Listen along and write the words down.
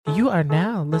You are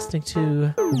now listening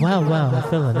to Villanelle.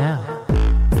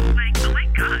 Like, oh my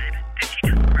god, did she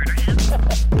just murder him?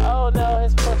 Oh no,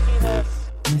 his poor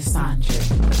penis. Misandry.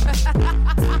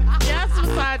 Yes,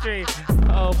 misandry.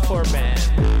 Oh, poor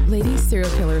man. Ladies,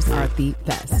 serial killers are the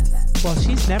best. Well,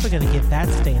 she's never going to get that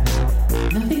stain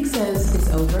out. Nothing says it's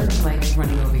over like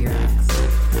running over your ex.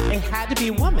 It had to be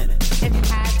a woman. It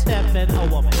had to have been a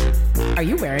woman. Are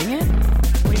you wearing it?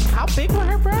 Wait, how big were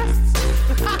her breasts?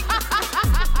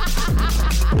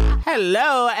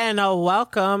 Hello and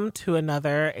welcome to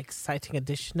another exciting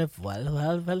edition of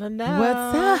Villanelle.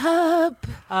 What's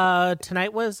up?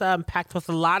 Tonight was packed with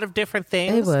a lot of different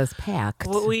things. It was packed.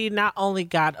 We not only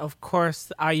got, of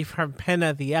course, Are You From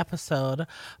Penna, the episode,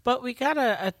 but we got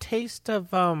a taste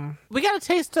of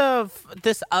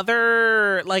this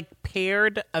other like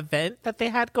paired event that they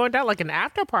had going down, like an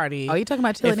after party. Oh, you talking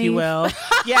about Chilling if you Eve? will?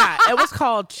 Yeah, it was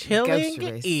called Chilling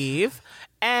Ghost Eve,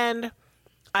 and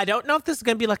I don't know if this is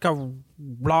going to be like a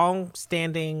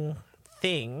long-standing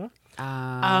thing,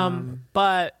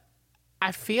 but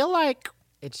I feel like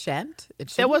it shan't.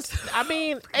 it was. I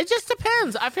mean, it just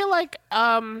depends. I feel like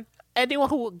anyone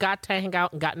who got to hang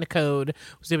out and got in the code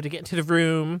was able to get into the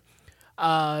room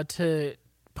to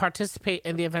participate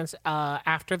in the events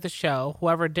after the show.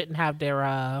 Whoever didn't have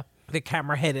their the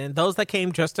camera hidden, those that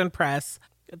came just in press.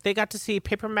 They got to see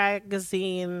Paper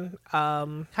Magazine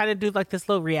kind of do like this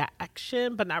little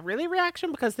reaction, but not really reaction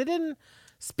because they didn't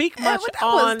speak much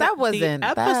on the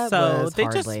episode. They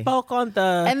just spoke on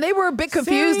the and they were a bit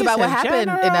confused about what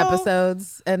happened in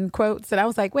episodes and quotes. And I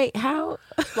was like, wait, how?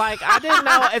 Like, I didn't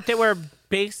know if they were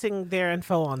basing their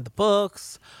info on the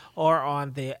books or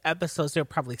on the episodes they were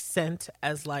probably sent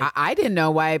as like... I didn't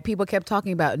know why people kept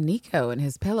talking about Nico and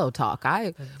his pillow talk.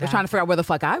 I was trying to figure out where the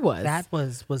fuck I was. That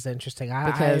was interesting.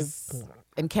 Because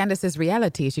in Candace's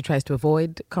reality, she tries to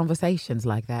avoid conversations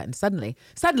like that. And suddenly,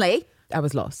 I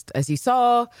was lost. As you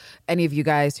saw, any of you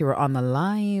guys who were on the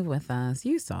live with us,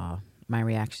 you saw my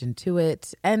reaction to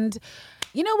it. And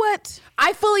you know what?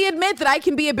 I fully admit that I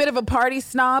can be a bit of a party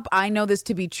snob. I know this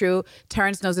to be true.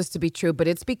 Terrence knows this to be true, but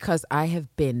it's because I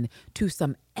have been to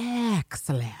some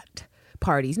excellent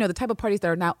parties. You know, the type of parties that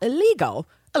are now illegal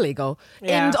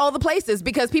in all the places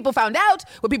because people found out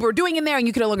what people were doing in there and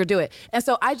you could no longer do it. And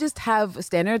so I just have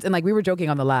standards. And like we were joking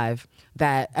on the live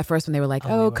that at first when they were like,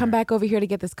 come back over here to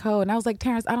get this code. And I was like,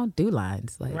 Terrence, I don't do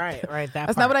lines. Like, right.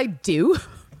 That's not what I do.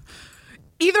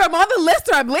 Either I'm on the list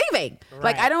or I'm leaving. Right.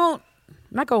 Like I'm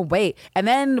not gonna wait. And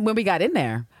then when we got in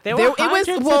there, it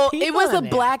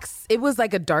was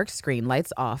like a dark screen,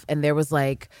 lights off, and there was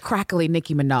like crackly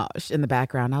Nicki Minaj in the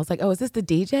background. I was like, oh, is this the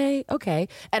DJ? Okay.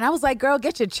 And I was like, girl,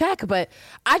 get your check. But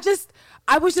I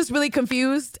was just really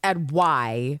confused at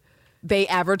why they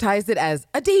advertised it as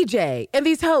a DJ and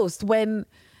these hosts when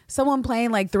someone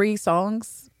playing like 3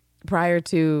 songs prior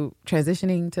to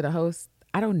transitioning to the host.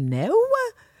 I don't know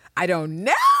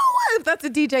if that's a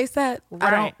DJ set. Right. I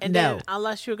don't know. Then,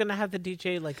 unless you're going to have the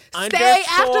DJ like stay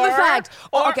after the fact.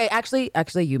 Okay,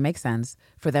 actually, you make sense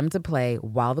for them to play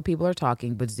while the people are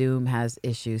talking, but Zoom has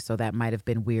issues, so that might have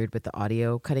been weird with the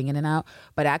audio cutting in and out.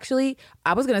 But actually,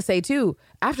 I was going to say too,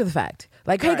 after the fact,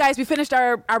 like, hey guys, we finished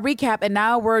our recap and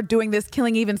now we're doing this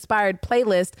Killing Eve inspired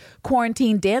playlist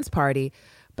quarantine dance party.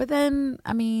 But then,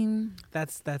 I mean...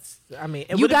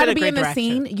 you got to be in the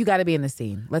scene. You got to be in the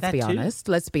scene. Let's be honest.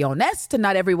 Let's be honest.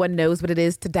 Not everyone knows what it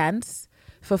is to dance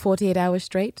for 48 hours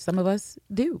straight. Some of us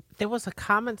do. There was a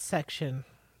comment section.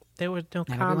 There were no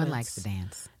comments. Everyone likes to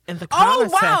dance. In the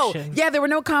comment section. Yeah, there were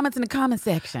no comments in the comment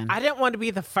section. I didn't want to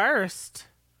be the first.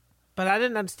 But I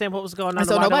didn't understand what was going on. And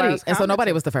so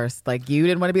nobody was the first. Like, you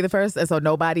didn't want to be the first, and so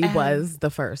nobody was the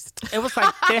first. It was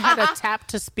like they had a tap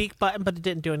to speak button, but it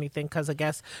didn't do anything because I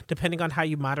guess depending on how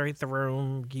you moderate the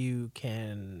room, you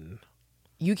can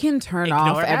turn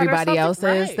off everybody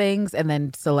else's things and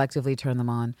then selectively turn them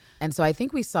on. And so I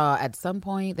think we saw at some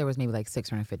point there was maybe like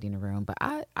 650 in a room. But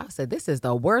I said, this is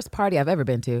the worst party I've ever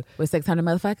been to with 600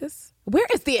 motherfuckers. Where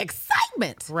is the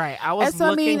excitement? Right. I was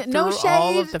looking through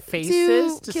all of the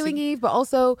faces to Killing Eve, but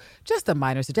also just a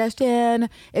minor suggestion.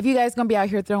 If you guys gonna be out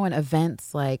here throwing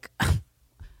events like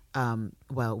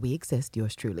well, we exist,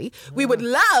 yours truly. We would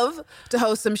love to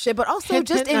host some shit, but also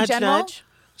just in general.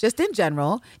 Just in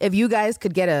general, if you guys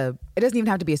could get it doesn't even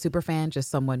have to be a super fan, just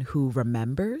someone who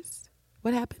remembers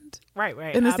what happened. Right.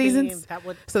 In the seasons.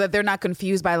 So that they're not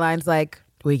confused by lines like,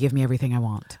 will you give me everything I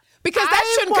want? Because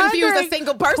that shouldn't confuse a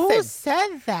single person. Who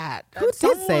said that? Who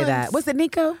did say that? Was it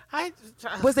Nico?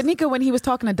 Was it Nico when he was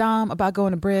talking to Dom about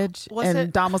going to bridge?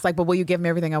 Dom was like, but will you give me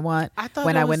everything I want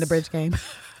when I win the bridge game?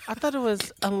 I thought it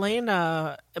was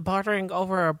Elena bartering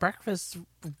over a breakfast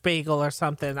bagel or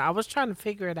something. I was trying to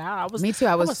figure it out. Me too.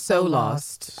 I was so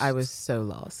lost. I was so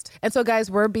lost. And so,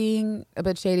 guys, we're being a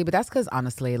bit shady, but that's because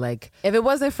honestly, like, if it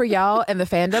wasn't for y'all and the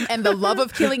fandom and the love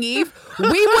of Killing Eve, we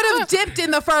would have dipped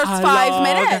in the first 5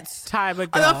 minutes. Time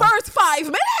ago. The first 5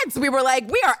 minutes, we were like,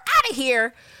 we are out of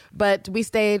here. But we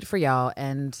stayed for y'all,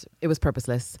 and it was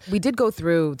purposeless. We did go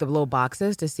through the little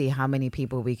boxes to see how many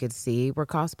people we could see were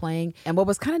cosplaying. And what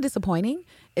was kind of disappointing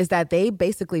is that they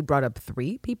basically brought up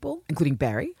 3 people, including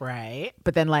Barry. Right.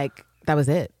 But then, like, that was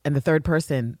it. And the third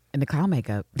person in the clown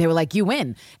makeup, they were like, you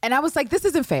win. And I was like, this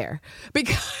isn't fair.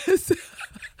 Because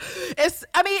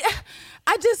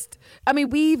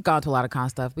we've gone to a lot of con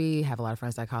stuff. We have a lot of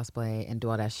friends that cosplay and do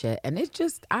all that shit. And it's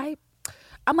just,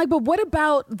 I'm like, but what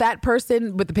about that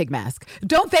person with the pig mask?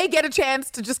 Don't they get a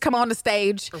chance to just come on the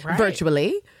stage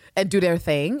virtually and do their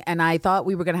thing? And I thought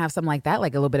we were going to have something like that,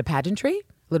 like a little bit of pageantry, a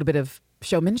little bit of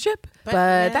showmanship. But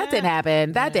that didn't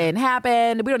happen. That didn't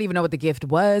happen. We don't even know what the gift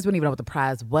was. We don't even know what the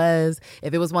prize was.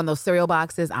 If it was one of those cereal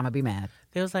boxes, I'm going to be mad.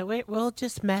 They was like, wait, we'll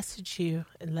just message you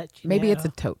and let you Maybe know. It's a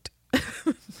tote.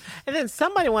 And then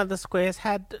somebody, one of the squares,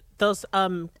 had those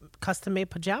custom-made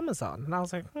pajamas on. And I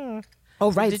was like,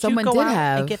 Oh, right. Did Someone you go did out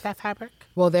have. and get that fabric?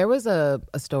 Well, there was a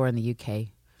store in the UK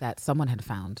that someone had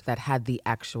found that had the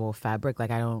actual fabric.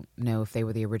 Like, I don't know if they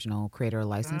were the original creator or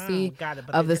licensee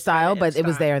of the style, but it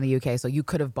was there in the UK. So you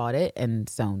could have bought it and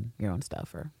sewn your own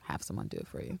stuff or have someone do it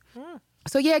for you.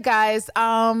 So yeah, guys,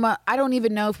 I don't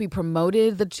even know if we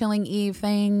promoted the Chilling Eve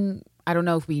thing. I don't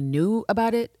know if we knew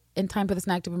about it in time for the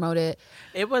snack to promote it.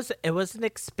 It was an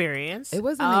experience. It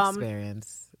was an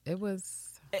experience. It was...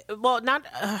 Well, not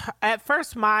at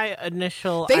first. My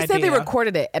initial they idea, said they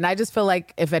recorded it, and I just feel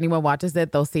like if anyone watches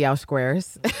it, they'll see our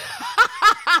squares.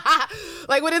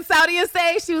 Like what did Saudia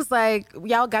say? She was like,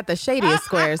 "Y'all got the shadiest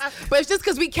squares," but it's just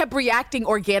because we kept reacting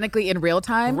organically in real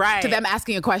time to them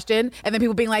asking a question, and then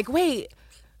people being like, "Wait."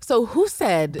 So who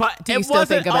said? But do you it still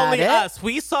wasn't think about only it? us.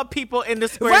 We saw people in the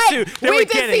square too. They we were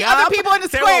did getting see up. other people in the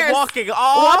They squares were walking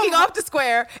off the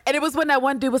square. And it was when that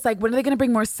one dude was like, "When are they going to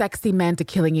bring more sexy men to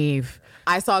Killing Eve?"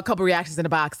 I saw a couple reactions in the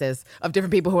boxes of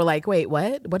different people who were like, "Wait,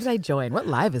 what? What did I join? What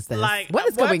live is this? Like, what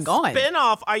is going on?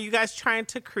 Spinoff are you guys trying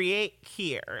to create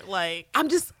here? Like, I'm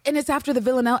just, and it's after the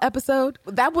Villanelle episode.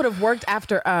 That would have worked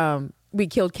after we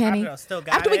killed Kenny.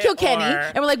 After we killed Kenny,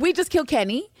 and we're like, we just killed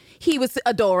Kenny. He was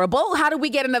adorable. How do we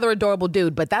get another adorable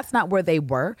dude? But that's not where they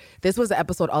were. This was an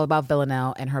episode all about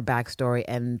Villanelle and her backstory,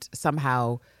 and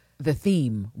somehow the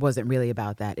theme wasn't really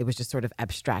about that. It was just sort of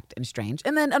abstract and strange.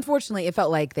 And then, unfortunately, it felt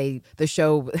like the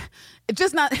show,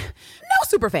 just not, no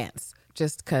super fans.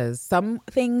 Just because some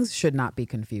things should not be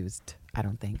confused, I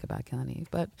don't think, about Killing Eve.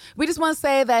 But we just want to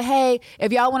say that, hey,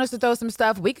 if y'all want us to throw some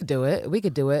stuff, we could do it. We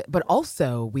could do it. But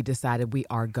also, we decided we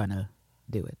are gonna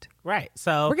do it. Right.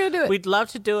 So we're gonna do it. We'd love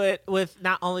to do it with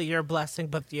not only your blessing,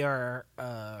 but your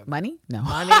money. No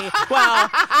money. Well,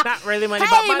 not really money,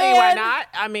 but money. Man. Why not?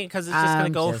 I mean, because it's just gonna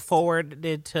go just... forward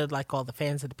to like all the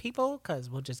fans of the people. Because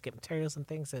we'll just get materials and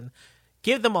things and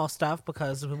give them all stuff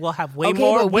because we'll have way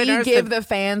more but winners. We give the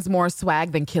fans more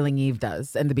swag than Killing Eve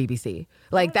does and the BBC.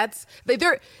 Like that's they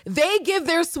give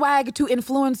their swag to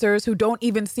influencers who don't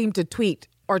even seem to tweet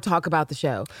or talk about the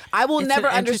show. I will never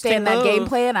understand that game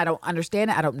plan. I don't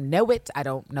understand it. I don't know it. I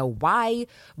don't know why,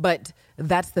 but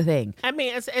that's the thing. I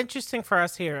mean, it's interesting for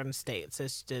us here in the States.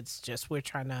 It's just we're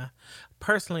trying to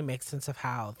personally make sense of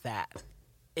how that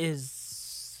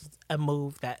is a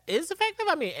move that is effective.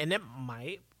 I mean, and it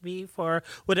might be for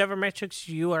whatever metrics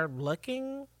you are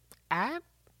looking at,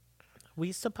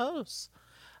 we suppose.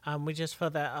 We just feel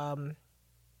that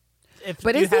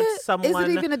but is it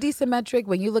even a decent metric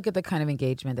when you look at the kind of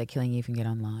engagement that Killing Eve can get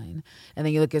online, and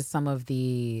then you look at some of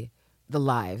the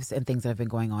lives and things that have been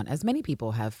going on, as many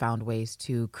people have found ways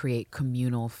to create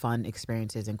communal fun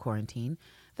experiences in quarantine,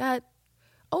 that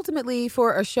ultimately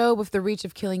for a show with the reach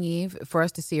of Killing Eve, for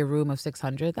us to see a room of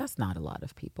 600, that's not a lot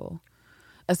of people.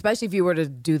 Especially if you were to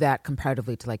do that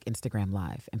comparatively to like Instagram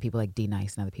Live and people like D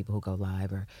Nice and other people who go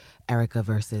live, or Erica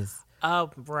versus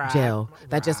Jill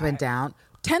that just went down.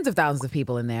 Tens of thousands of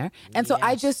people in there. And so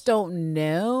I just don't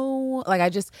know. Like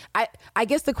I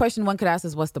guess the question one could ask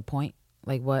is, what's the point?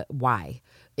 Like why?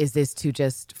 Is this to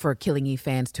just for Killing Eve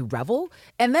fans to revel?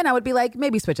 And then I would be like,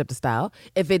 maybe switch up the style.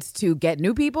 If it's to get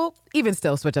new people, even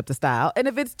still switch up the style. And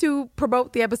if it's to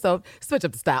promote the episode, switch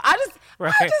up the style.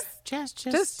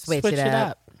 Just switch it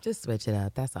up. Just switch it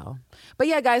up. That's all. But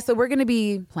yeah, guys, so we're going to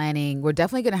be planning. We're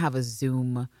definitely going to have a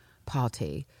Zoom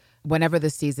party whenever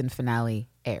the season finale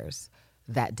airs.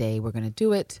 That day, we're going to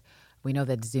do it. We know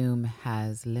that Zoom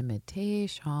has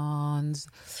limitations.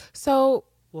 So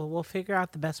Well, we'll figure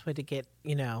out the best way to get,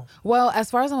 Well,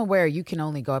 as far as I'm aware, you can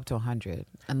only go up to 100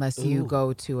 unless you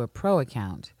go to a pro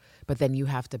account. But then you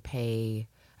have to pay,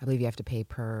 I believe you have to pay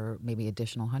per maybe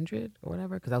additional 100 or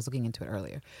whatever, because I was looking into it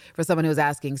earlier for someone who was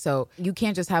asking. So you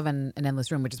can't just have an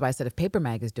endless room, which is why I said if Paper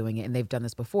Mag is doing it and they've done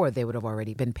this before, they would have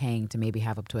already been paying to maybe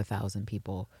have up to 1,000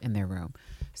 people in their room.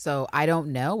 So I don't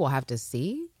know. We'll have to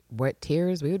see what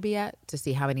tiers we would be at to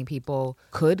see how many people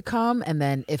could come. And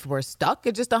then if we're stuck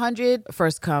at just 100,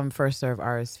 first come, first serve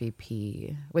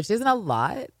RSVP, which isn't a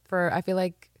lot for, I feel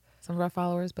like, some of our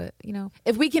followers. But,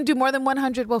 if we can do more than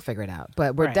 100, we'll figure it out.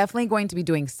 But we're definitely going to be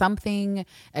doing something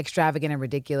extravagant and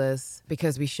ridiculous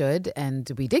because we should. And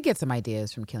we did get some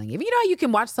ideas from Killing Eve. You know how you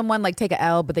can watch someone like take an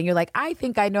L, but then you're like, I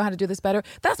think I know how to do this better.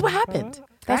 That's what happened.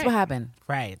 That's what happened.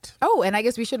 Right. Oh, and I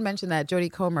guess we should mention that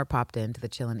Jodie Comer popped into the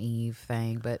Chillin' Eve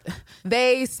thing, but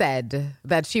they said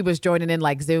that she was joining in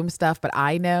like Zoom stuff, but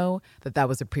I know that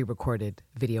was a pre-recorded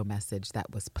video message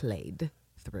that was played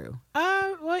through.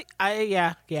 Well,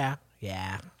 yeah.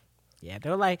 They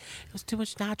were like, it was too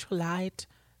much natural light,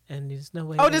 and there's no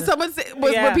way. Oh, did someone say,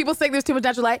 were people saying there's too much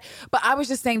natural light? But I was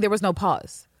just saying there was no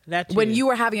pause. When you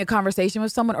were having a conversation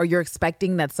with someone or you're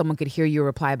expecting that someone could hear you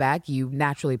reply back, you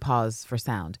naturally pause for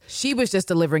sound. She was just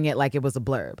delivering it like it was a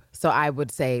blurb. So I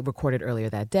would say recorded earlier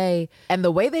that day. And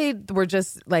the way they were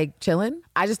just like chilling,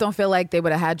 I just don't feel like they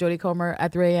would have had Jodie Comer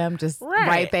at 3 a.m. just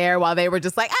right there while they were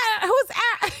just like,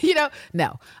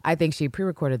 No, I think she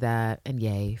pre-recorded that and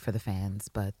yay for the fans.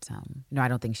 But no, I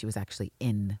don't think she was actually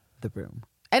in the room.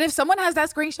 And if someone has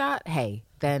that screenshot, hey,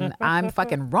 then I'm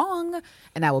fucking wrong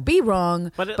and I will be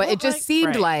wrong. But it just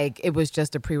seemed like it was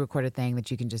just a pre-recorded thing that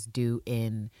you can just do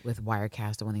in with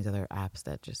Wirecast or one of these other apps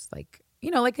that just like,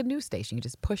 like a news station. You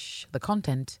just push the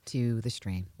content to the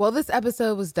stream. Well, this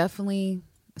episode was definitely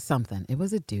something. It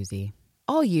was a doozy.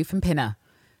 All You from Pinna.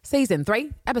 Season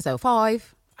 3, episode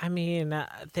 5. I mean,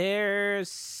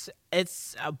 it's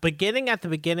a beginning at the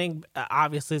beginning.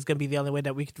 Obviously, it's going to be the only way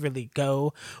that we could really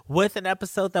go with an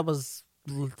episode that was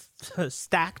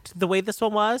stacked the way this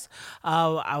one was.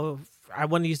 I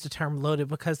want to use the term loaded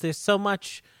because there's so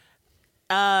much.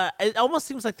 It almost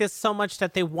seems like there's so much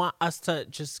that they want us to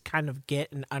just kind of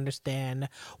get and understand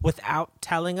without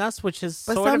telling us, which is.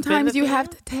 But sometimes you have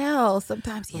to tell.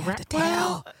 Sometimes you have to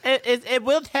tell. It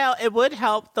will tell. It would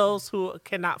help those who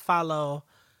cannot follow.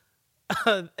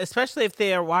 Especially if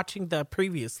they are watching the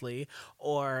previously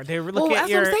or they're looking at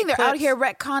your what I'm saying. They're clips. Out here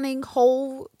retconning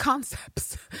whole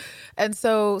concepts. And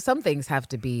so some things have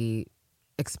to be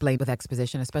explained with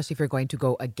exposition, especially if you're going to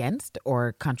go against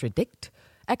or contradict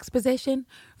exposition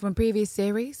from previous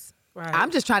series. Right.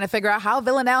 I'm just trying to figure out how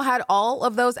Villanelle had all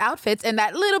of those outfits in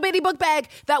that little bitty book bag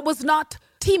that was not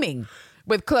teeming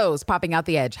with clothes popping out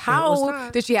the edge. How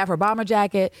did she have her bomber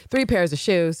jacket, 3 pairs of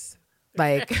shoes?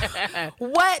 Like,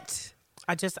 what?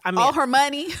 I mean, all her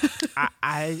money.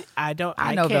 I know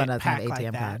Villanelle's not an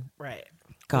ATM card. Right.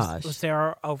 Gosh. Was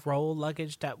there a roll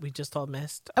luggage that we just all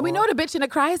missed? And we know the bitch in a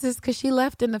crisis because she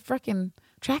left in the freaking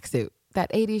tracksuit,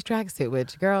 that 80s tracksuit,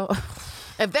 which, girl,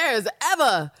 if there has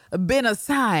ever been a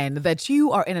sign that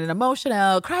you are in an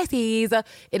emotional crisis,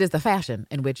 it is the fashion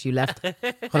in which you left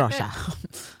Rocha.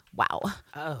 Wow.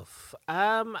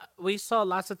 We saw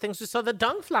lots of things. We saw the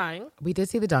dung flying. We did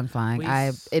see the dung flying.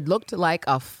 It looked like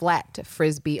a flat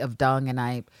frisbee of dung, and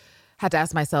I had to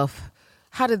ask myself,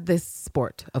 how did this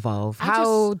sport evolve?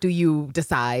 How do you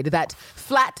decide that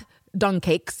flat dung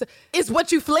cakes is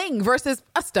what you fling versus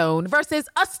a stone versus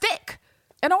a stick?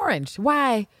 An orange.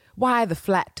 Why the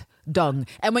flat dung?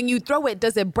 And when you throw it,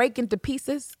 does it break into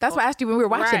pieces? That's what I asked you when we were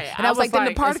watching. Right. And I was like, then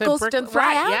the particles didn't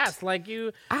fly out? Yes, like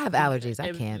you. I have allergies.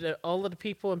 I can't. All of the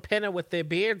people in Pinna with their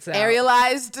beards out.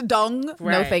 Aerialized dung?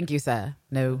 Right. No, thank you, sir.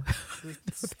 No.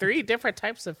 3 different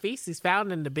types of feces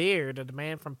found in the beard of the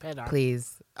man from Pinna.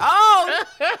 Please. Oh!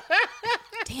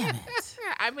 Damn it.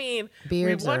 I mean,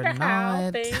 beards we wonder are how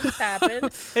not... things happen.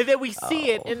 And then we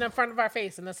see it in the front of our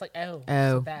face. And it's like,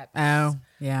 so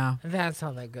yeah. That's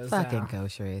how that goes Fucking down.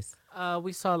 groceries.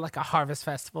 We saw like a harvest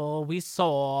festival. We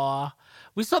saw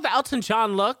the Elton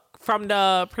John look from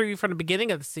the preview from the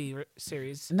beginning of the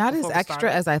series. Not as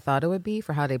extra as I thought it would be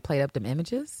for how they played up them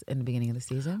images in the beginning of the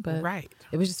season, but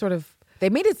it was just sort of, they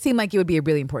made it seem like it would be a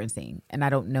really important scene, and I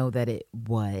don't know that it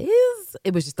was.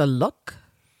 It was just a look,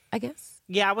 I guess.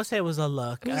 Yeah, I would say it was a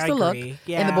look. It was just a look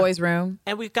in the boys' room.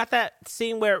 And we've got that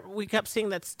scene where we kept seeing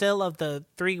that still of the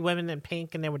 3 women in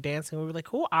pink and they were dancing. We were like,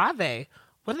 who are they?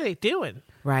 What are they doing?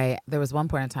 Right. There was one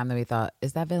point in time that we thought,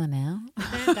 is that Villanelle?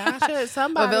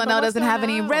 Somebody, but Villanelle doesn't have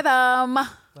any rhythm.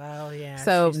 Well, yeah.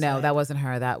 So, no, that wasn't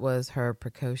her. That was her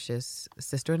precocious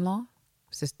sister-in-law,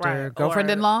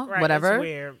 girlfriend-in-law, whatever. It's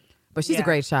weird. But she's a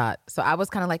great shot. So I was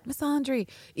kind of like, Miss Andre,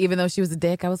 even though she was a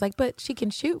dick, I was like, but she can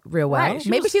shoot real well. Right,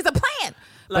 Maybe she's a plant.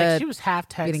 Like But she was half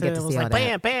texting didn't get and to it was see all like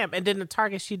that. bam, bam. And then the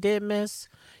target she did miss.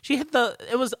 She hit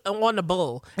it was on the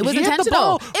bull. It was She hit the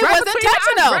intentional. bull It right was between the eyes.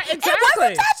 intentional. Right, It exactly. was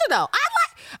intentional.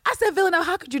 I said, Villanelle,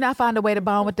 how could you not find a way to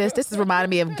bond with this? This is reminding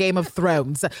me of Game of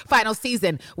Thrones final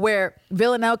season, where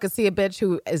Villanelle could see a bitch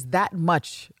who is that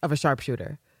much of a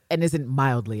sharpshooter and isn't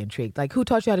mildly intrigued. Like, who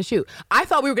taught you how to shoot? I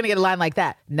thought we were going to get a line like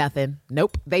that. Nothing.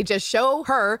 Nope. They just show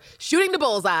her shooting the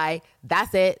bullseye.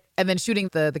 That's it. And then shooting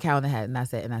the cow in the head. And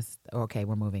that's it. And that's okay.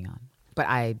 We're moving on. But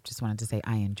I just wanted to say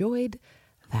I enjoyed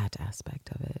that aspect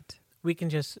of it. We can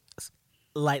just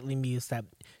lightly muse that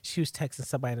she was texting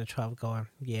somebody in the 12 going,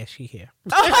 yeah, she here.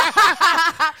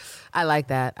 I like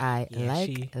that. I Yeah,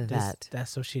 like that.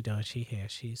 That's what she doing. She here.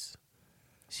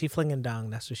 She flinging dong.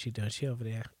 That's what she doing. She over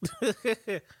there.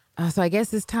 So I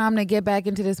guess it's time to get back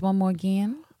into this one more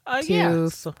again. To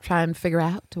So try and figure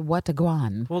out what to go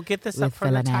on. we'll get this up with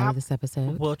from the Villanelle top. this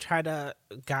episode. We'll try to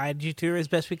guide you through as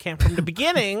best we can from the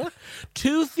beginning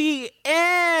to the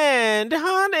end.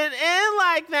 Hon, it end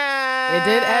like that.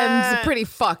 It did end pretty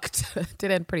fucked. It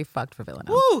did end pretty fucked for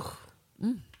Villanelle. Woo.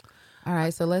 All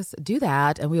right, so let's do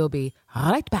that, and we'll be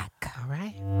right back. All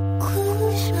right.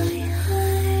 Close my eyes.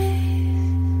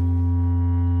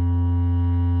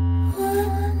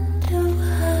 Wonder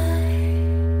why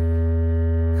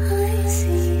I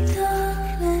see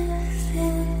darkness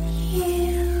in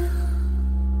you.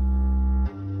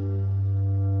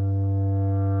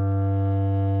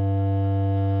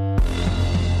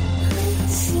 I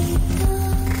see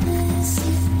darkness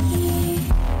in you.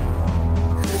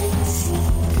 I see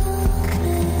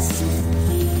darkness in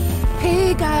you.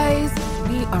 Hey guys,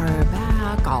 we are back.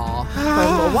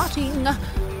 From watching.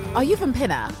 Are you from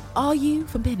Pinna? Are you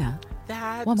from Pinna?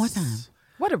 That's One more time.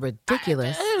 What a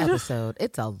ridiculous episode.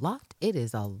 It's a lot. It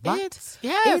is a lot.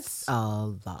 It's a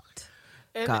lot.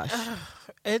 And, Gosh.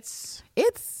 it's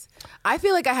I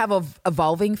feel like I have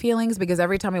evolving feelings because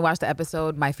every time I watch the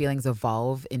episode, my feelings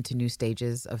evolve into new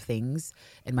stages of things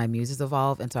and my muses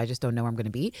evolve. And so I just don't know where I'm going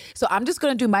to be. So I'm just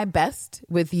going to do my best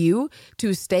with you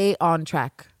to stay on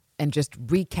track and just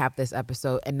recap this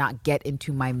episode and not get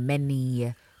into my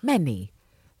many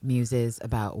muses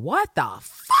about what the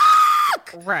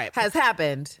fuck right. has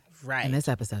happened Right. in this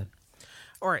episode.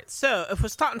 All right, so if we're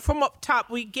starting from up top,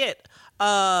 we get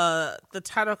the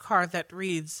title card that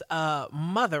reads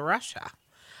Mother Russia.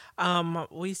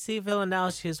 We see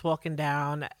Villanelle, she's walking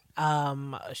down.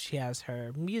 She has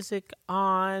her music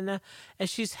on, and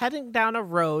she's heading down a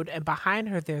road, and behind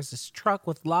her there's this truck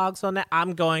with logs on it.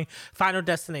 I'm going, Final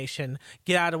Destination,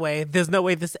 get out of the way. There's no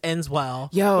way this ends well.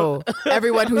 Yo,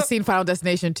 everyone who's seen Final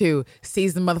Destination 2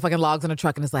 sees the motherfucking logs on a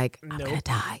truck and is like, I'm gonna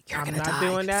die. You're I'm gonna not die.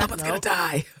 doing that. Someone's gonna Nope.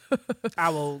 die. I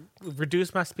will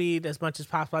reduce my speed as much as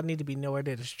possible. I need to be nowhere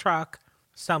near this truck,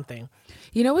 something.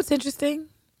 You know what's interesting?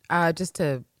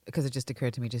 Because it just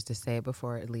occurred to me just to say it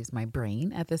before it leaves my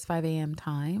brain at this 5 a.m.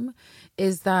 time,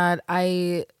 is that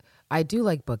I do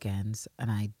like bookends and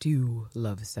I do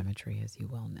love symmetry, as you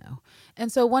well know.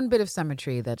 And so one bit of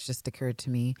symmetry that's just occurred to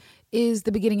me is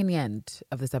the beginning and the end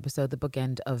of this episode, the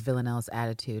bookend of Villanelle's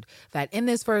attitude. That in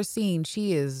this first scene,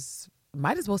 she is,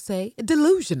 might as well say,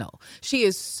 delusional. She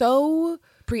is so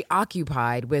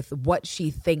preoccupied with what she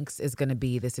thinks is going to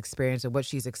be this experience or what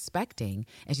she's expecting.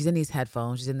 And she's in these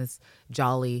headphones. She's in this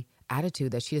jolly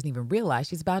attitude that she doesn't even realize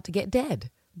she's about to get dead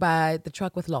by the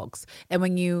truck with logs. And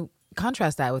when you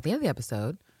contrast that with the end of the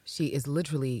episode, she is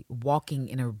literally walking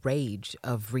in a rage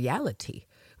of reality,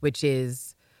 which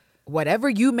is whatever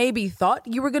you maybe thought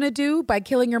you were going to do by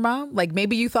killing your mom. Like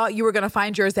maybe you thought you were going to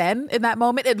find your zen in that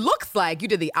moment. It looks like you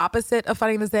did the opposite of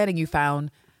finding the zen and you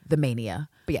found the mania.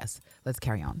 But yes, let's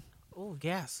carry on. Oh,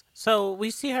 yes. So we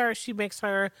see her. She makes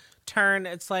her turn.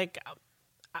 It's like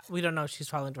we don't know if she's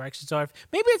following directions or if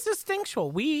maybe it's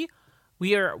instinctual. We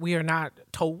are not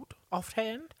told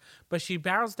offhand, but she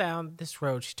barrels down this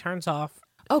road. She turns off.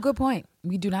 Oh, good point.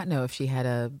 We do not know if she had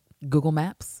a Google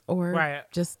Maps or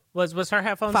just was her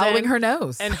headphones following in, her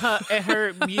nose. and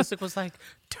her music was like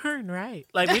turn right.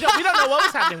 Like we don't know what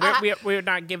was happening. We're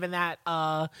not given that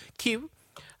cue.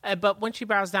 But when she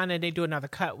bows down and they do another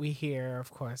cut, we hear,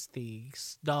 of course, the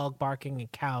dog barking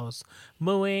and cows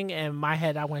mooing. In my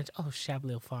head, I went, "Oh, shabby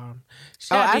little farm."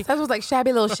 I was like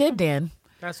shabby little shit, Dan.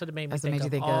 That's what it made me That's what think,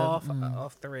 made you of, think of.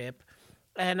 off the rip.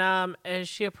 And as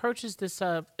she approaches this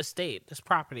estate, this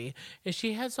property, and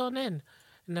she heads on in.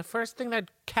 And the first thing that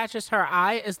catches her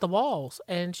eye is the walls.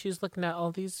 And she's looking at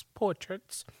all these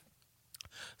portraits.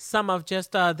 Some of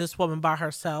just this woman by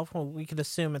herself. Well, we could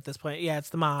assume at this point, yeah, it's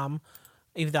the mom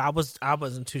Even though I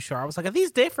wasn't too sure. I was like, are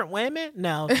these different women?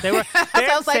 No, they were. So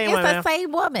I was like, same it's women. the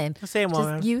same woman. The same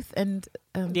woman. Just youth and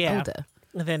Yeah. older.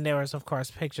 And then there was, of course,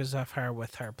 pictures of her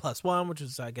with her plus one, which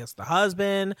was, I guess, the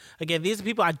husband. Again, these are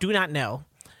people I do not know.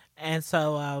 And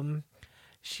so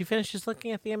she finishes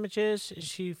looking at the images.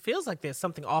 She feels like there's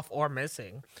something off or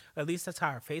missing. At least that's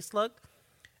how her face looked.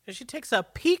 And she takes a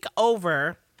peek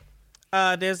over.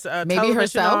 There's a Maybe television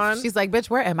herself. on. She's like, bitch,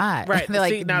 where am I? Right. They're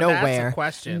like, See, now that's a nowhere.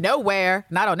 question. Nowhere.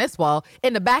 Not on this wall.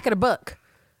 In the back of the book,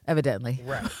 evidently.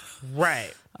 Right.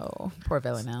 Right. Oh, poor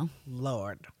Villanelle.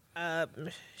 Lord.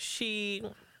 She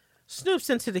snoops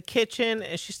into the kitchen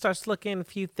and she starts looking at a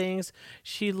few things.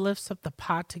 She lifts up the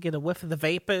pot to get a whiff of the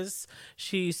vapors.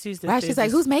 She sees that. Right, she's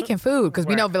like, who's making food? Because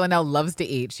we Right. know Villanelle loves to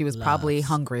eat. She was probably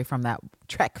hungry from that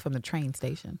trek from the train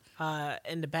station.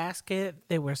 In the basket,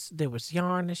 there was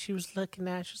yarn that she was looking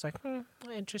at. She was like,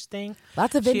 interesting.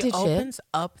 Lots of vintage She shit. opens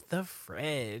up the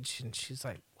fridge and she's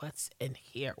like, what's in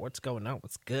here? What's going on?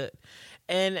 What's good?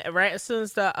 And right as soon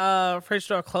as the fridge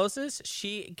door closes,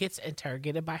 she gets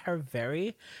interrogated by her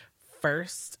very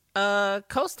first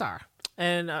co-star.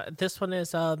 And this one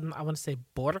is, I want to say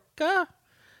Borka.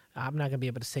 I'm not going to be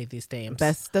able to say these names.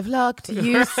 Best of luck to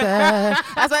you, sir.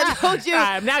 That's what I told you.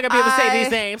 I'm not going to be able to say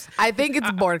these names. I think it's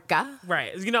Borka.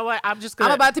 Right. You know what? I'm just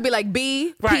going I'm about to be like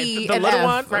B, Right, P, the and little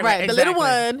F. one. Right, the little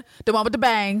exactly. one, the one with the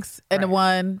bangs, and the Right.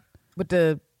 one with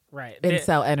the Right.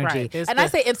 incel energy. Right. There's And I the-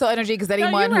 say incel energy because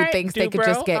anyone you're who right, thinks they could Dubro,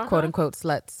 just get uh-huh. quote unquote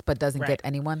sluts but doesn't Right. get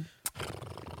anyone.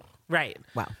 Right.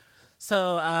 Wow.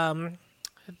 So,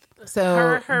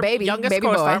 So her baby, youngest baby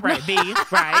co-star, boy. right? B,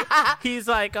 right? He's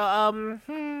like,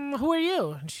 who are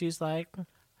you? And she's like,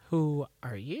 who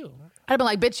are you? I'd been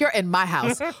like, bitch, you're in my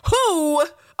house. Who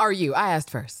are you? I asked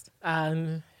first.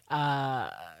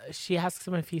 She asks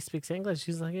him if he speaks English.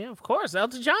 She's like, yeah, of course.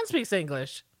 Elton John speaks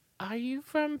English. Are you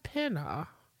from Pinner?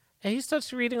 And he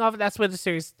starts reading off. That's where the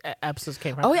series episodes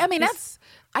came from. Oh, yeah, I mean,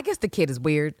 I guess the kid is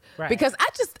weird. Right. Because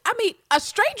a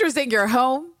stranger's in your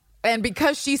home. And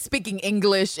because she's speaking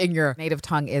English and your native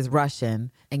tongue is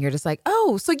Russian, and you're just like,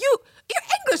 oh, so you're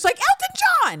English like Elton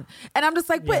John. And I'm just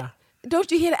like, but Yeah. don't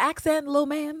you hear the accent, little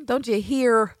man? Don't you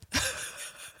hear?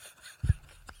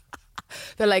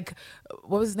 They're like,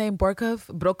 what was his name?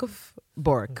 Brokov?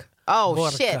 Bork. Oh,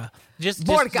 Borka. shit. Just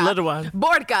Borka. little one.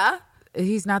 Borka.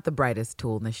 He's not the brightest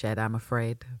tool in the shed, I'm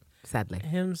afraid, sadly.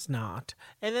 Him's not.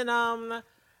 And then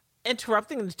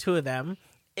interrupting the two of them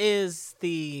is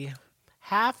the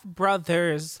half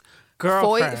brother's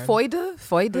girlfriend.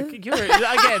 Foide? You're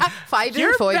again. Fighter,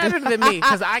 You're Foide. better than me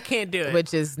because I can't do it.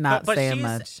 Which is not but saying she's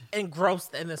much.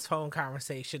 engrossed in this phone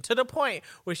conversation to the point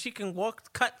where she can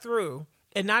cut through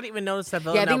and not even notice that.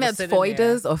 Yeah, I think that's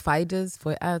Foidas or Fidas.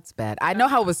 That's bad. I know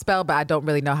how it was spelled, but I don't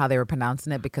really know how they were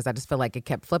pronouncing it because I just feel like it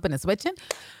kept flipping and switching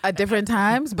at different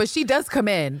times. But she does come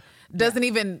in, doesn't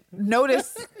even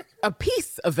notice a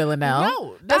piece of Villanelle. No,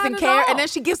 not doesn't at care. all. And then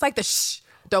she gives like the shh.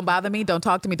 Don't bother me. Don't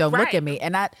talk to me. Don't look Right. at me.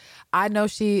 And I know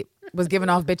she was giving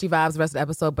off bitchy vibes the rest of the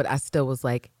episode, but I still was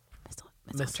like,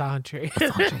 Miss Audrey.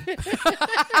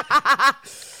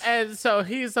 And so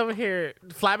he's over here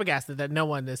flabbergasted that no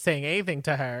one is saying anything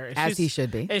to her. And As she's- he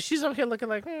should be. And she's over here looking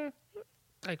like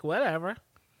whatever.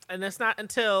 And it's not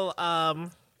until I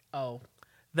was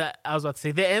about to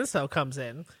say the incel comes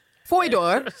in.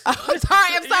 Foydor. I'm sorry.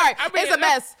 I mean, It's a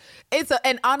mess.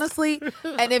 And honestly,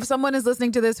 and if someone is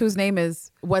listening to this whose name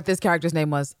is what this character's name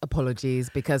was, apologies,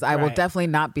 because I will Right. definitely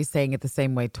not be saying it the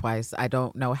same way twice. I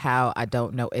don't know how. I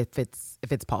don't know if it's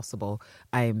possible.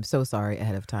 I am so sorry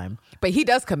ahead of time. But he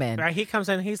does come in. Right, he comes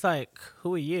in and he's like,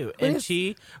 who are you? Who And is-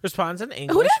 she responds in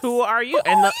English, this? who are you?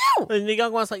 Who and, are you? and the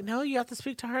young one's like, no, you have to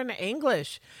speak to her in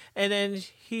English. And then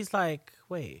he's like,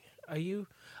 wait, are you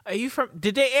from,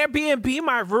 did they Airbnb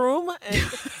my room?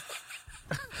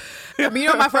 And I mean, you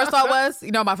know what my first thought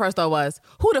was?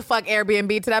 Who the fuck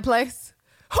Airbnb to that place?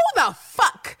 Who the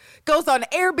fuck goes on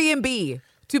Airbnb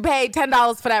to pay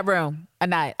 $10 for that room a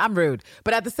night? I'm rude.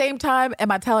 But at the same time, am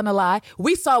I telling a lie?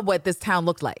 We saw what this town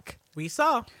looked like. we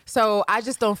saw. So I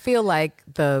just don't feel like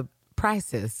the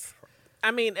prices.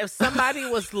 I mean, if somebody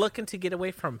was looking to get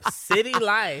away from city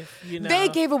life, you know. They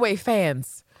gave away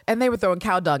fans and they were throwing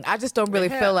cow dung. I just don't really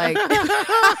feel like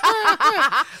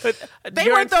they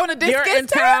You're weren't throwing a You're discus in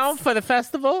town for the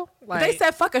festival? Like, they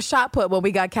said fuck a shot put when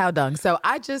we got cow dung. So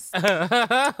I just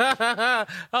oh,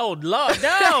 Lord,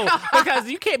 no. Because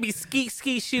you can't be ski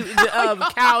shooting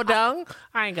cow dung.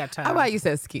 I ain't got time. how about you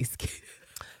said ski.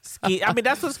 Ski. I mean,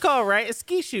 that's what it's called, right? It's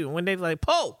ski shooting. When they like,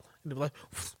 pull. And they're like,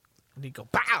 and you go,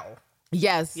 bow.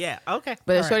 Yes. Yeah, okay.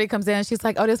 But All if Shorty comes in, she's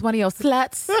like, oh, this one of your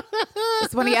sluts.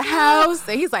 It's one of your house.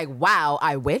 And he's like, wow,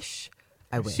 I wish.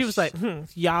 I wish. She was like,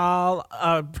 y'all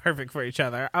are perfect for each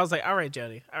other. I was like, all right,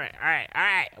 Jody. All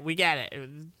right. We get it.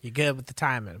 You're good with the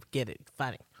timing. Get it.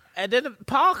 Funny. And then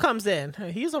Paul comes in.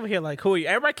 He's over here like, who are you?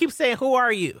 Everybody keeps saying, who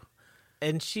are you?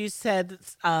 And she said,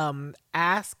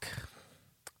 ask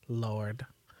Lord.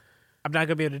 I'm not going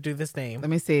to be able to do this name. Let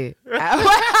me see.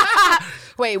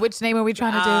 Wait, which name are we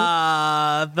trying to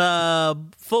do? The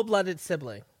full-blooded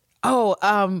sibling. Oh,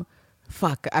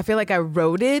 fuck. I feel like I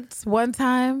wrote it one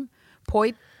time.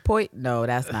 Point. No,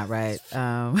 that's not right.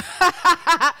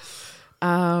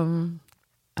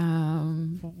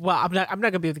 Well, I'm not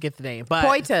gonna be able to get the name, but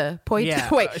Poiter. Yeah.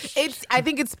 Wait, I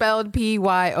think it's spelled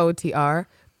Pyotr.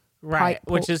 right,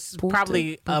 Pi- which is Puta?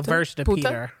 probably a Puta? version of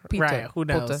Puta? Peter. Right? Who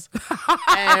Puta. knows?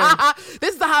 And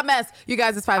This is a hot mess. You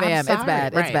guys, it's 5 I'm a.m. It's sorry,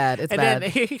 bad. right. It's bad. It's and bad. then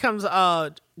he comes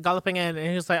galloping in,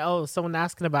 and he's like, "Oh, someone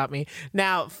asking about me."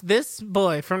 Now, this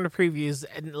boy from the previews,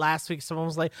 and last week someone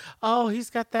was like, "Oh, he's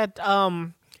got that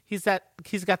he's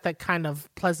got that kind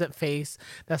of pleasant face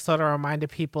that sort of reminded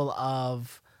people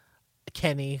of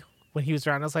Kenny when he was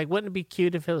around." I was like, wouldn't it be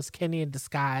cute if it was Kenny in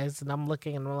disguise? And I'm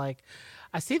looking and I'm like,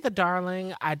 I see the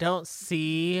darling. I don't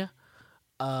see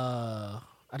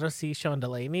Sean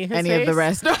Delaney. In his Any of the face.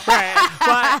 rest. Right.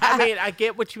 But I mean, I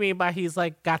get what you mean by he's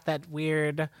like got that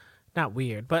weird, not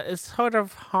weird, but it's sort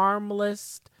of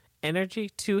harmless energy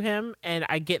to him, and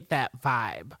I get that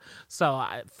vibe. So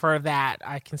for that,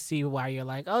 I can see why you're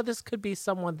like, oh, this could be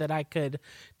someone that I could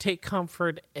take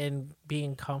comfort in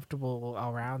being comfortable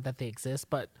around, that they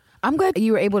exist. But I'm glad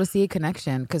you were able to see a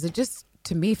connection because it just,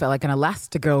 to me, felt like an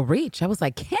Elastigirl reach. I was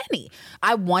like, Kenny.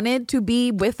 I wanted to be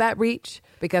with that reach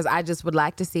because I just would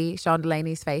like to see Sean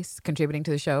Delaney's face contributing to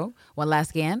the show one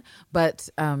last again. But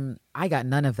I got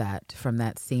none of that from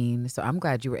that scene. So I'm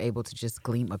glad you were able to just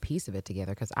glean a piece of it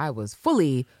together because I was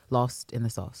fully lost in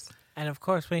the sauce. and of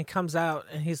course, when he comes out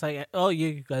and he's like, oh,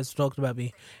 you guys talked about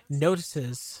me,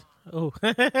 notices. Oh,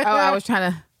 Oh, I was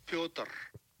trying to.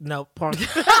 nope.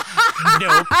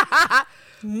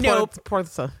 Nope.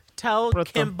 Porta. Tell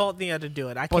Porta. Kim Boltnia to do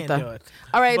it. I can't Porta. do it.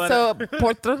 All right, But, so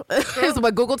Porta is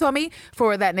what Google told me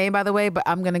for that name, by the way. But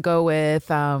I'm gonna go with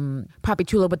Papi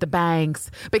Chulo with the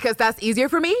bangs because that's easier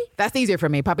for me. That's easier for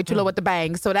me, Papi Chulo with the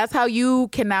bangs. So that's how you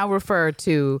can now refer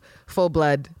to full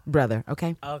blood brother.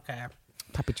 Okay, Okay.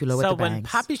 Papi Chulo with So the when bangs.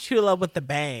 Papi Chulo with the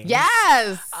bangs,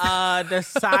 Yes.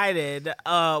 decided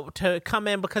to come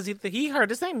in because he heard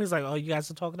his name. He's like, "Oh, you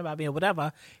guys are talking about me or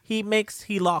whatever." He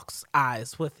locks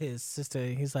eyes with his sister.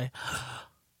 He's like,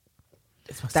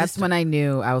 "It's my That's sister." when I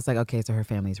knew. I was like, okay, so her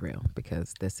family's real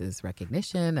because this is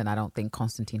recognition, and I don't think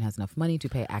Constantine has enough money to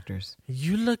pay actors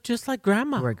You look just like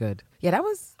Grandma. who are good. Yeah, that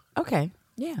was okay.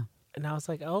 Yeah. And I was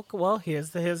like, "Oh, well, here's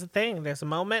the thing. There's a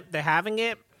moment. They're having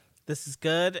it. This is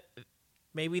good.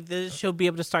 Maybe she'll be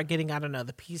able to start getting, I don't know,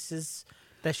 the pieces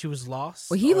that she was lost."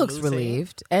 Well, he or looks losing.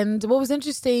 relieved. And what was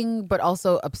interesting but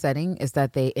also upsetting is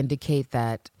that they indicate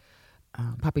that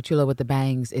Papi Chulo with the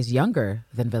bangs is younger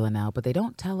than Villanelle, but they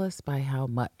don't tell us by how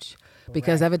much.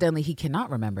 Because evidently he cannot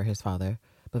remember his father,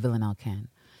 but Villanelle can.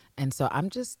 And so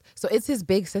so it's his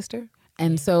big sister.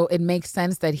 And so it makes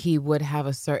sense that he would have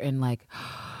a certain like,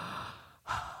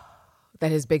 that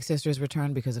his big sister's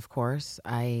return because, of course,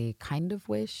 I kind of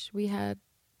wish we had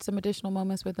some additional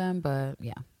moments with them, but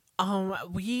yeah.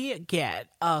 We get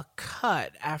a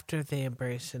cut after they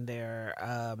embrace in their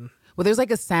Well, there's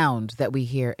like a sound that we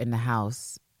hear in the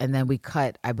house, and then we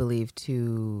cut, I believe,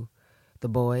 to the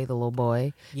little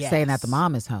boy, saying that the Yes.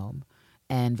 mom is home,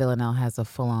 and Villanelle has a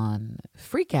full-on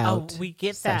freak out. we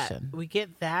get session. that. We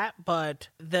get that, but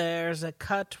there's a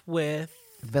cut with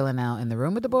Villanelle in the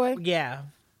room with the boy.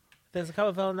 There's a couple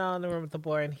of Villanelle in the room with the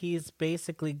boy, and he's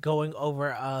basically going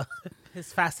over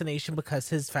his fascination because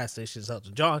his fascination is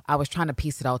Elton John. I was trying to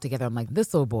piece it all together. I'm like,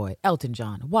 this little boy, Elton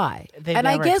John, why? They And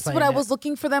I never guess what explained I it. was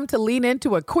looking for them to lean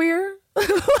into a queer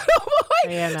little boy.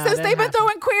 Yeah, no, Since that they've been happened.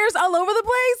 throwing queers all over the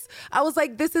place, I was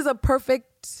like, this is a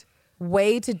perfect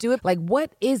way to do it. Like,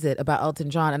 what is it about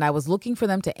Elton John? And I was looking for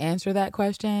them to answer that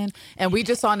question. And we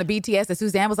just saw on the BTS that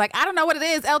Suzanne was like, I don't know what it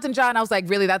is, Elton John. I was like,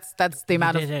 really? That's the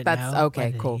amount of didn't that's know okay,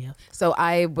 what it cool. is. So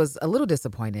I was a little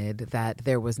disappointed that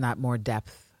there was not more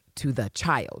depth to the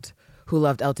child who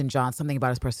loved Elton John, something about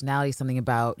his personality, something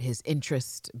about his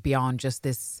interest beyond just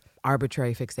this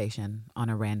arbitrary fixation on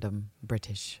a random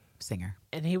British singer.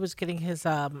 And he was getting his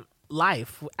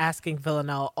life, asking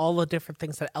Villanelle all the different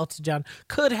things that Elton John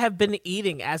could have been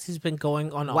eating as he's been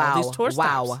going on all these tour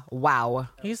stops. Wow.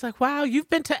 He's like, wow, you've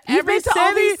been to You've every been to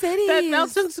all these city that cities.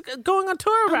 Elton's going on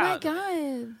tour Oh my about. God.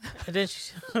 And then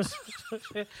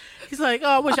he's like, oh,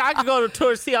 I wish I could go to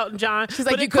tour to see Elton John. She's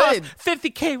like, but you it costs could.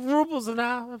 50K rubles and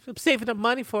I'm saving the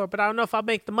money for it, but I don't know if I'll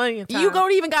make the money in time. You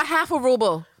don't even got half a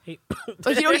ruble.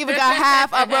 But you don't even got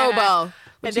half a ruble.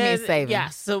 What And you then, mean saving? yeah,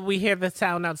 so we hear the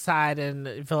sound outside, and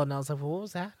Villanelle's like, well, what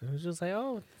was that? And he's just like,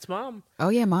 oh, it's Mom. Oh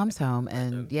yeah, Mom's home,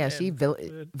 and Villanelle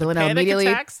Panic immediately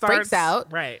attack freaks starts-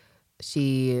 out. Right.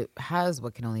 She has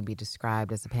what can only be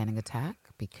described as a panic attack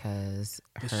because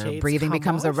her shades breathing come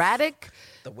becomes off? erratic.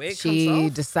 The wig She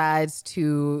comes off? decides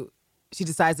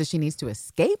that she needs to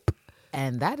escape,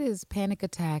 and that is panic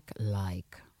attack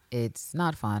like. It's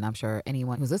not fun. I'm sure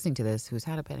anyone who's listening to this who's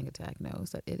had a panic attack knows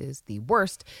that it is the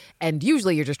worst. And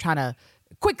usually you're just trying to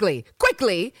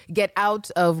quickly get out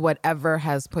of whatever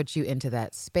has put you into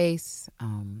that space.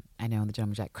 I know in the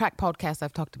Gentleman Jack Crack podcast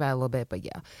I've talked about it a little bit, but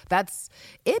yeah, that's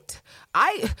it.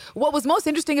 What was most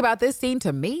interesting about this scene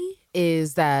to me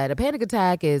is that a panic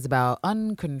attack is about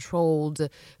uncontrolled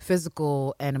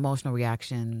physical and emotional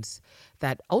reactions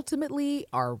that ultimately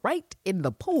are right in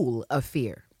the pool of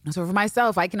fear. So for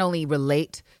myself, I can only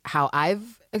relate how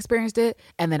I've experienced it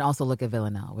and then also look at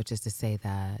Villanelle, which is to say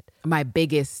that my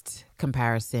biggest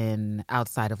comparison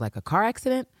outside of like a car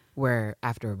accident, where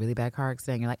after a really bad car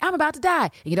accident, you're like, I'm about to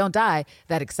die. And you don't die.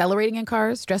 That accelerating in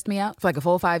cars stressed me out for like a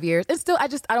full 5 years. And still, I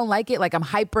don't like it. Like I'm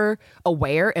hyper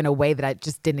aware in a way that I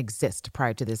just didn't exist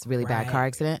prior to this really bad car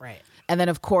accident. Right. And then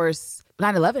of course,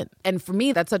 9/11. And for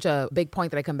me, that's such a big point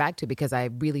that I come back to because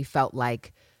I really felt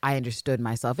like I understood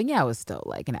myself. And yeah, I was still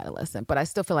like an adolescent, but I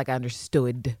still feel like I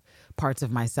understood parts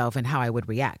of myself and how I would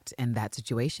react. And that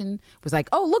situation was like,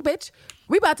 oh, look, bitch,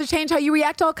 we about to change how you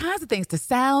react to all kinds of things, to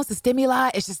sounds, to stimuli.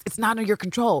 It's not under your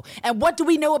control. And what do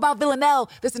we know about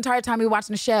Villanelle this entire time we were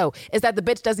watching the show is that the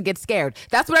bitch doesn't get scared.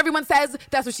 That's what everyone says.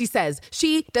 That's what she says.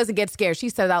 She doesn't get scared. She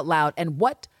said it out loud. And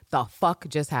what the fuck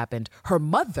just happened? Her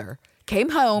mother came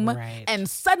home and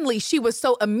suddenly she was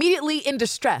so immediately in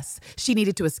distress she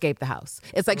needed to escape the house.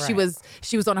 It's like she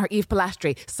was on her Eve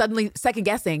Pilastri, suddenly second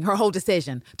guessing her whole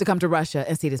decision to come to Russia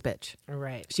and see this bitch.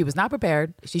 Right. She was not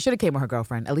prepared. She should have came with her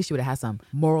girlfriend. At least she would have had some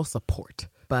moral support.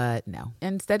 But no.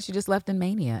 Instead, she just left in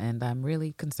mania, and I'm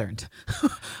really concerned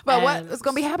about what's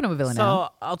going to be happening with Villanelle.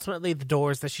 So ultimately, the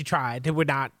doors that she tried, they were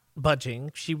not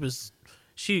budging.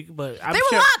 But I'm They were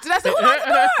sure, locked, and I said, who locked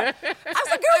the door? I was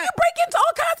like, girl, you break into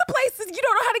all kinds of places. You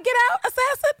don't know how to get out,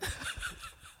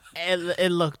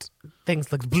 assassin.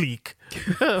 Things looked bleak.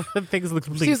 Things looked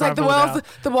bleak. She was for like, the Villanelle.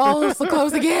 walls are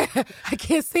closed again. I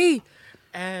can't see.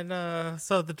 And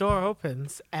so the door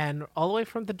opens, and all the way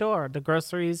from the door, the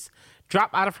groceries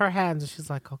drop out of her hands, and she's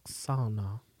like,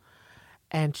 Oksana.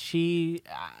 And she,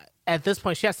 at this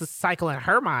point, she has to cycle in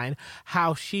her mind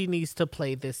how she needs to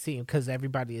play this scene because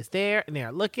everybody is there, and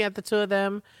they're looking at the two of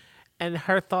them, and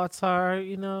her thoughts are,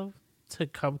 to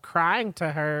come crying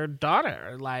to her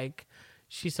daughter. Like,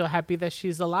 she's so happy that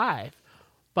she's alive.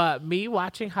 But me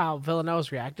watching how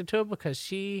Villanelle's reacted to it,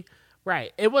 because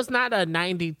it was not a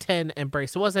 90-10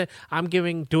 embrace. It wasn't, I'm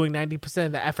doing 90%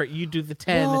 of the effort, you do the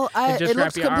 10 and just it wrap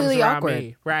looks your arms completely around awkward.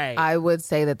 me. Right. I would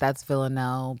say that that's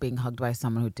Villanelle being hugged by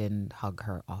someone who didn't hug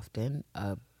her often.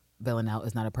 Villanelle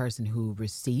is not a person who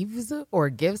receives or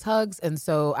gives hugs. And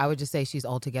so I would just say she's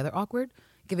altogether awkward,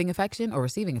 giving affection or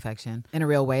receiving affection in a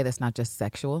real way that's not just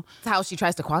sexual. It's how she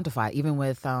tries to quantify it, even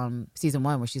with season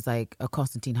 1, where she's like, oh,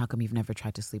 Constantine, how come you've never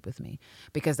tried to sleep with me?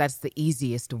 Because that's the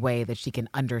easiest way that she can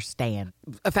understand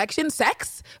affection,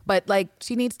 sex, but like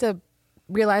she needs to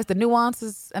realize the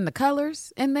nuances and the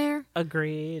colors in there.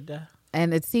 Agreed.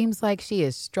 And it seems like she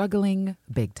is struggling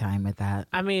big time with that.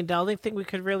 I mean, the only thing we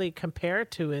could really compare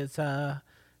it to is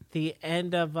the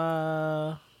end of,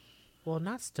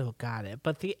 not Still Got It,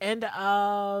 but the end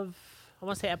of, I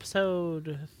want to say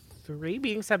episode 3,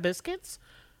 Being Some Biscuits.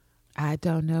 I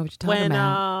don't know what you're talking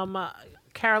about. When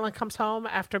Carolyn comes home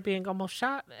after being almost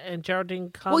shot and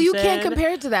Geraldine comes in. Well, you can't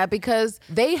compare it to that because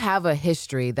they have a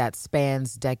history that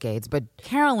spans decades. But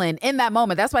Carolyn, in that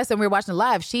moment, that's why I said when we were watching it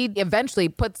live, she eventually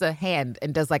puts a hand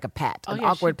and does like a pat, an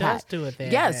awkward she pat. does do it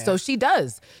there. Yes, yeah. so she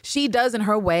does. She does in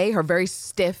her way, her very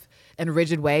stiff and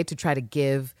rigid way to try to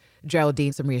give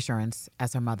Geraldine some reassurance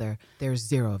as her mother. There's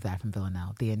zero of that from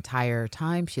Villanelle. The entire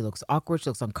time, she looks awkward, she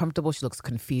looks uncomfortable, she looks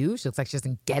confused, she looks like she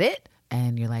doesn't get it.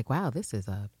 And you're like, wow, this is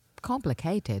a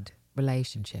complicated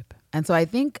relationship. And so I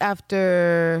think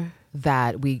after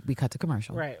that, we cut to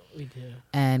commercial. Right, we do.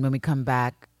 And when we come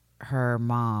back, her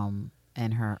mom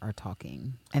and her are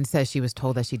talking and says she was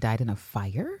told that she died in a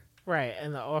fire. Right,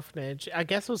 in the orphanage. I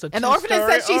guess it was a And the orphanage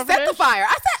said she set the orphanage. fire.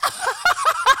 I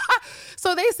said,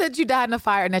 so they said you died in a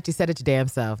fire, and that you said it your damn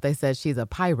self. They said she's a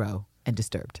pyro and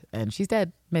disturbed, and she's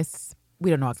dead. Miss, we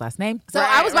don't know his last name. So I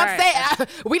Right, was about to right. say,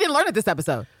 we didn't learn it this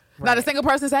episode. Not a Right. single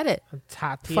person said it.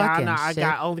 Fucking Tatiana, I shit.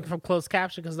 got only from closed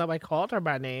caption because nobody called her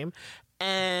by name.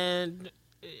 And,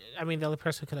 I mean, the only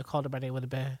person who could have called her by name would have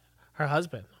been her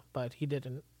husband, but he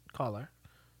didn't call her.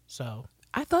 So,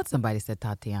 I thought somebody said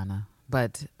Tatiana,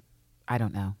 but I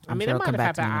don't know. I I'm mean, sure it it'll come might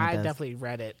have back to me happened. when it I does. definitely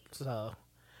read it.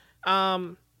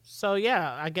 So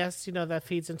yeah, I guess, that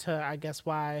feeds into, I guess,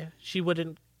 why she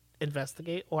wouldn't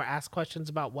investigate or ask questions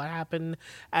about what happened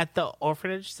at the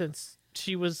orphanage since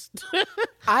she was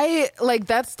I like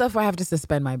that stuff. I have to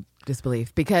suspend my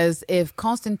disbelief because if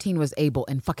Constantine was able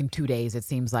in fucking 2 days, it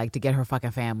seems like, to get her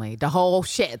fucking family, the whole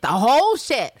shit,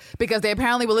 because they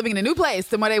apparently were living in a new place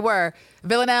than where they were.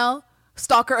 Villanelle,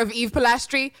 stalker of Eve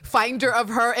Pilastri, finder of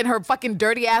her in her fucking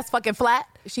dirty ass fucking flat.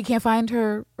 She can't find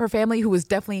her family, who was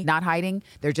definitely not hiding.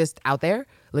 They're just out there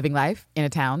living life in a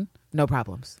town. No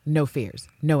problems, no fears,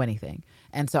 no anything.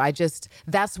 And so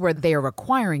that's where they are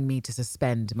requiring me to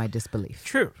suspend my disbelief.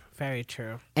 true, very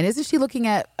true. And isn't she looking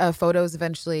at photos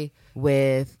eventually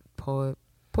with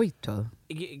Poito?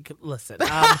 Listen,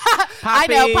 I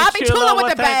know, Poppy Chulo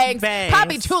with the bangs.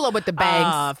 Poppy Chulo with the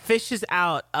bangs. Fishes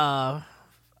out a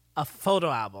photo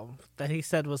album that he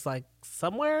said was like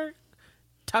somewhere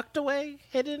tucked away,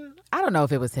 hidden. I don't know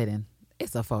if it was hidden.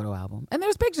 It's a photo album. And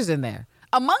there's pictures in there.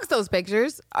 Amongst those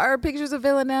pictures are pictures of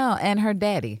Villanelle and her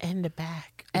daddy. In the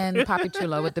back. And Poppy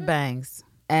Chulo with the bangs.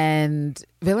 And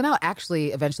Villanelle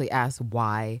actually eventually asked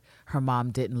why her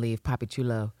mom didn't leave Poppy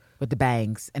Chulo with the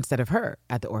bangs instead of her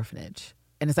at the orphanage.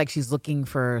 And it's like she's looking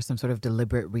for some sort of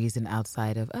deliberate reason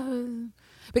outside of,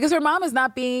 because her mom is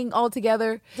not being all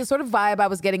together. The sort of vibe I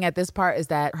was getting at this part is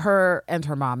that her and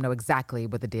her mom know exactly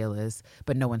what the deal is,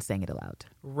 but no one's saying it aloud.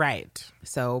 Right.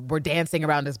 So we're dancing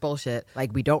around this bullshit.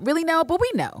 Like, we don't really know, but we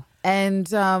know.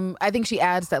 And I think she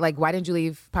adds that, like, why didn't you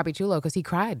leave Papi Chulo? Because he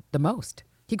cried the most.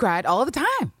 He cried all the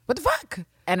time. What the fuck?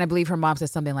 And I believe her mom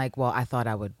says something like, well, I thought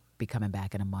I would be coming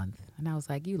back in a month. And I was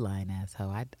like, you lying asshole.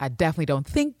 I definitely don't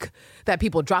think that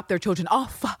people drop their children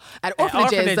off at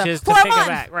orphanages to for a take it month.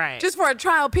 back, right. Just for a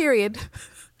trial period.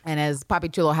 And as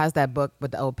Papi Chulo has that book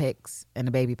with the old pics and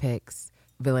the baby pics,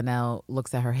 Villanelle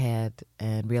looks at her head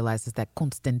and realizes that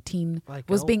Constantine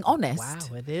was being honest.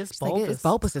 Wow, it is She's like, bulbous. it's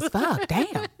bulbous as fuck.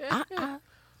 Damn.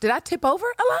 Did I tip over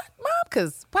a lot, Mom?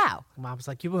 Because, wow. Mom's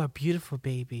like, you were a beautiful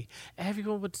baby.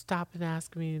 Everyone would stop and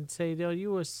ask me and say, yo,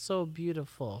 you were so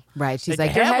beautiful. Right. She's Like,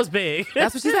 like, your your head was big.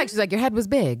 That's what she's like. She's like, your head was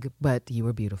big, but you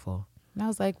were beautiful. And I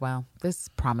was like, wow, this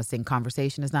promising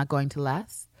conversation is not going to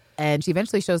last. And she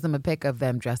eventually shows them a pic of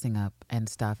them dressing up and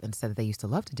stuff and said that they used to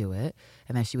love to do it.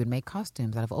 And then she would make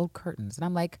costumes out of old curtains. And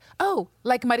I'm like, oh,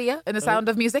 like Maria in The Sound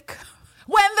of Music?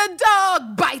 When the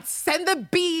dog bites and the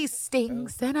bee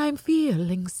stings and I'm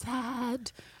feeling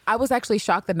sad. I was actually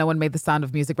shocked that no one made the Sound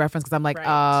of Music reference because I'm like,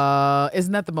 Right.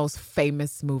 isn't that the most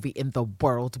famous movie in the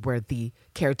world where the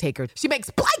caretaker, she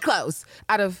makes blind clothes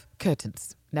out of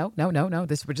curtains? No. We're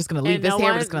just going to leave And this no here.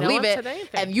 one- We're just going to no leave one it. said anything.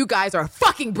 And you guys are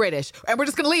fucking British and we're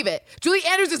just going to leave it. Julie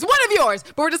Andrews is one of yours,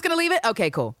 but we're just going to leave it?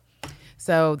 Okay, cool.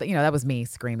 So, that was me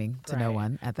screaming to no Right.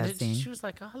 one at that And scene. She was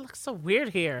like, oh, it looks so weird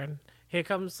here. And here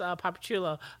comes Papi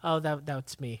Chulo. Oh,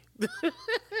 that's me.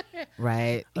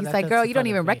 Right. He's that- like, that's girl, the you don't fun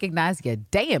even of me." recognize your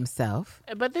damn self.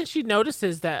 But then she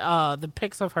notices that the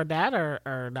pics of her dad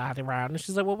are not around. And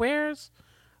she's like, well, where's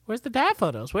the dad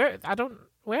photos? Where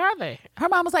are they? Her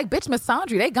mom was like, bitch, Miss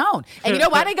Sandry, they gone. And you know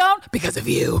why they gone? Because of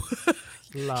you.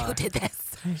 You Lord. did this.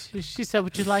 She said,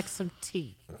 would you like some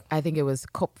tea? I think it was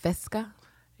Kopfeska.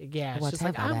 Yeah, she's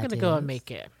like, Whatever I'm that going to go is. and make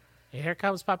it. And here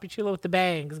comes Papi Chulo with the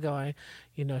bangs going,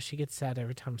 she gets sad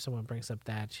every time someone brings up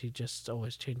that. She just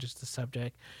always changes the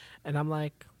subject. And I'm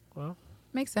like, well,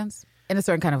 Makes sense. In a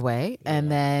certain kind of way.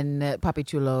 And then Papi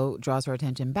Chulo draws her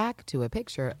attention back to a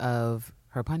picture of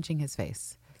her punching his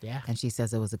face. yeah. And she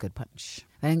says it was a good punch.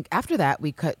 And after that,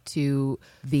 we cut to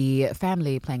the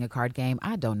family playing a card game.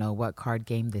 I don't know what card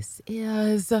game this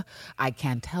is. I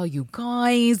can't tell you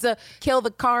guys. Kill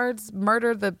the cards,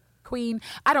 murder the queen.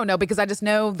 I don't know because I just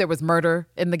know there was murder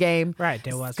in the game. Right,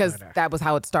 there was Because murder. that was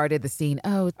how it started, the scene.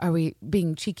 Oh, are we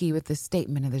being cheeky with this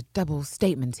statement? And there's double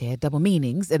statements here, double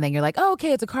meanings. And then you're like, oh,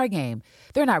 okay, it's a card game.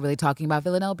 They're not really talking about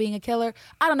Villanelle being a killer.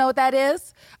 I don't know what that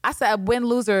is. I said win,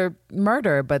 lose, or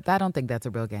murder, but I don't think that's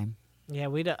a real game. Yeah,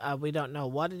 we don't know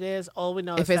what it is. All we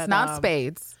know If is it's that, not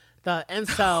spades. the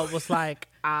incel was like,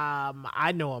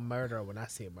 I know a murderer when I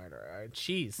see a murderer. And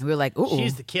she's We were like, ooh.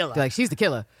 she's the killer. They're like, she's the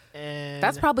killer. And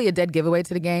That's probably a dead giveaway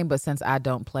to the game, but since I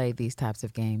don't play these types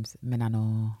of games,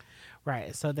 menano.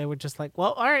 Right. So they were just like,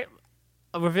 well, all right,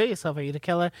 reveal yourself. Are you the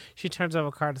killer? She turns over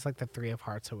a card. It's like the 3 of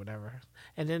hearts or whatever.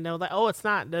 And then they were like, oh, it's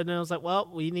not. Then it was like, well,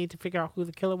 we need to figure out who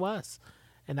the killer was.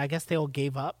 And I guess they all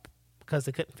gave up because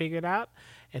they couldn't figure it out.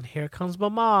 And here comes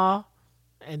Mama.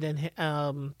 And then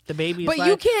the baby. But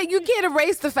you can't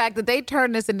erase the fact that they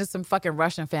turned this into some fucking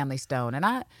Russian family stone.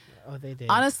 And they did.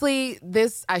 honestly,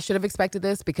 I should have expected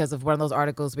this because of one of those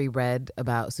articles we read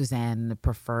about Suzanne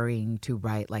preferring to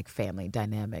write like family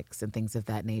dynamics and things of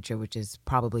that nature, which is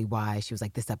probably why she was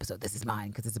like, this episode, this is mine,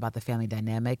 because it's about the family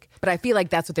dynamic. But I feel like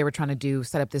that's what they were trying to do,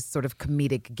 set up this sort of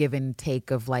comedic give and take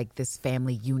of like this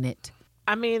family unit.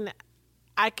 I mean,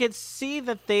 I could see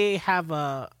that they have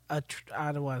I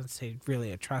don't want to say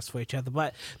really a trust for each other,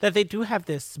 but that they do have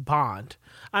this bond.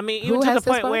 I mean, even Who to the has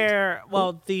this point bond? where,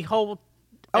 well, the whole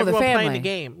Oh, the everyone playing family. the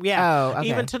game, yeah. Oh, okay.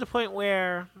 Even to the point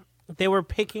where they were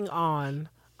picking on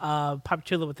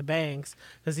Papachula with the bangs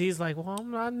because he's like, well,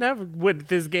 I never win at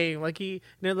this game. Like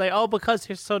they're like, oh, because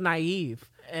you're so naive,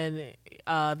 and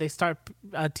they start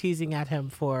teasing at him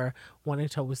for wanting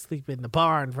to always sleep in the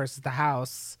barn versus the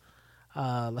house.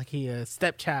 Like he a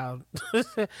stepchild.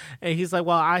 And he's like,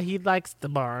 well, he likes the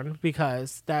barn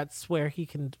because that's where he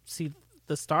can see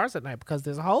the stars at night because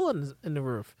there's a hole in the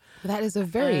roof. That is a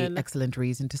very And- excellent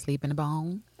reason to sleep in a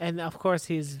barn. And of course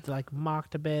he's like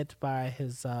mocked a bit by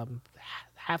his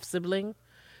half sibling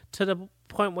to the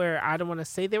point where I don't want to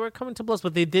say they were coming to blows,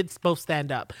 but they did both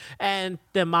stand up. And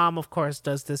the mom, of course,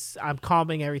 does this. I'm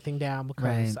calming everything down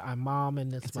because Right. I'm mom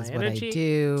and it's This my is what energy. I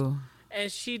do. And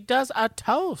she does a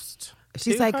toast.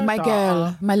 She's to like, her my daughter.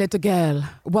 girl, my little girl,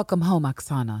 welcome home,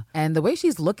 Oksana. And the way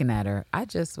she's looking at her, I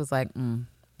just was like,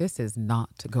 this is not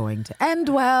going to end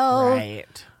well.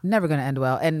 Right. Never going to end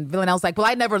well. And Villanelle's like, well,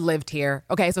 I never lived here.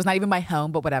 Okay, so it's not even my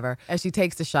home, but whatever. And she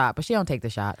takes the shot, but she don't take the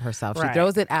shot herself. She Right.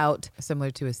 throws it out, similar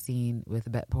to a scene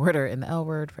with Bette Porter in The L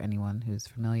Word, for anyone who's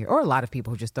familiar, or a lot of people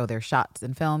who just throw their shots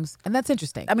in films. And that's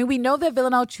interesting. I mean, we know that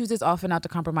Villanelle chooses often not to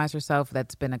compromise herself.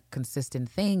 That's been a consistent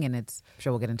thing, and it's, I'm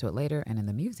sure we'll get into it later, and in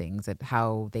the musings, at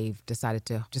how they've decided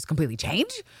to just completely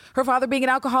change her father being an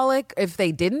alcoholic. If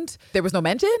they didn't, there was no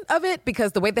mention of it,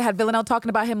 because the way they had Villanelle talking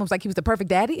about him was like he was the perfect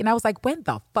daddy. And I was like, when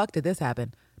the fuck did this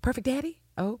happen? Perfect daddy?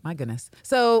 Oh my goodness.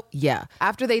 So yeah,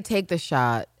 after they take the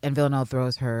shot and Villanelle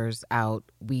throws hers out,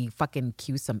 we fucking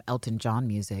cue some Elton John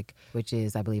music, which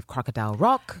is, I believe, Crocodile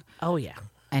Rock. Oh, yeah.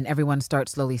 And everyone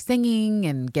starts slowly singing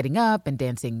and getting up and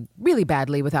dancing really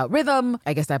badly without rhythm.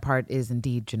 I guess that part is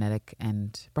indeed genetic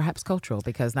and perhaps cultural,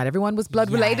 because not everyone was blood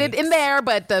related in Yikes. there,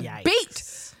 but the Yikes.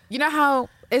 beat. You know how,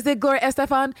 is it Gloria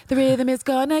Estefan? The rhythm is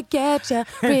gonna get ya.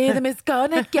 Rhythm is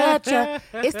gonna get ya.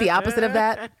 It's the opposite of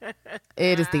that.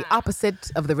 It is the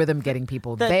opposite of the rhythm getting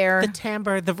people there. The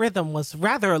timbre, the rhythm was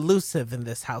rather elusive in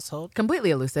this household.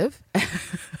 Completely elusive.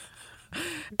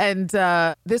 And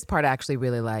this part I actually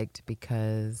really liked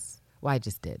because, well, I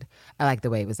just did. I like the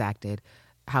way it was acted.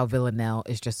 How Villanelle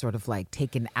is just sort of like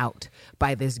taken out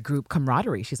by this group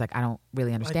camaraderie. She's like, I don't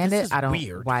really understand this it. is I don't,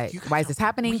 weird. why You guys is are this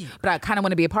happening? weird. But I kind of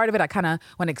want to be a part of it. I kind of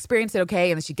want to experience it.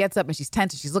 Okay. And then she gets up and she's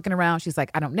tense and she's looking around. She's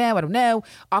like, I don't know.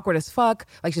 Awkward as fuck.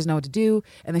 Like she doesn't know what to do.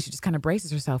 And then she just kind of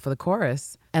braces herself for the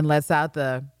chorus and lets out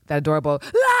that adorable,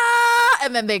 la!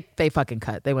 And then they fucking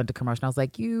cut. They went to commercial. I was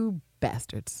like, you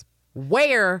bastards.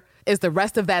 Where is the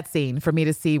rest of that scene for me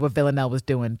to see what Villanelle was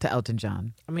doing to Elton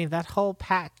John? I mean, that whole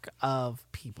pack of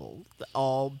people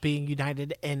all being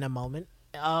united in a moment.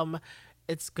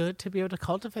 It's good to be able to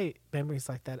cultivate memories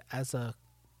like that as a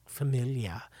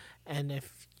familia. And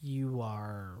if you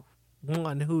are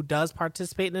one who does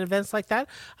participate in events like that,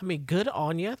 I mean, good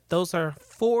on you. Those are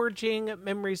forging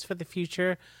memories for the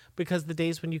future, because the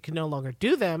days when you can no longer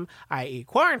do them, i.e.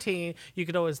 quarantine, you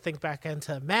could always think back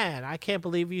into, man, I can't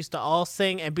believe we used to all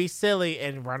sing and be silly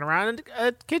and run around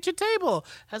a kitchen table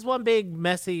as one big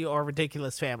messy or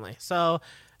ridiculous family. So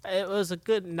it was a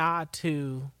good nod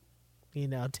to,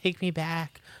 take me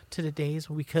back to the days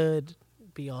when we could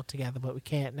be all together, but we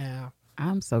can't now.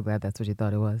 I'm so glad that's what you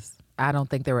thought it was. I don't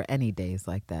think there were any days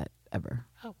like that ever.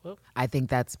 Oh, well. I think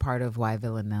that's part of why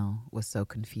Villanelle was so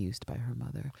confused by her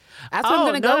mother. That's what I'm Oh,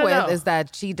 going to no, go no, with, no. is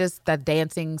that she just, that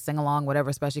dancing, sing along, whatever,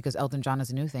 especially because Elton John is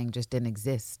a new thing, just didn't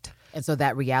exist. And so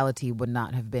that reality would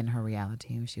not have been her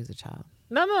reality when she was a child.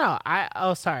 No.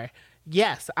 Sorry.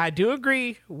 Yes, I do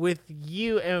agree with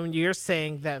you, and you're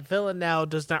saying that Villanelle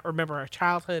does not remember her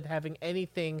childhood having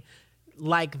anything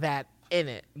like that in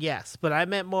it. Yes, but I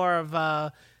meant more of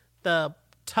the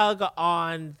tug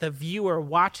on the viewer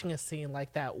watching a scene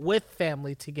like that with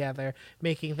family together,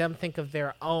 making them think of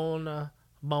their own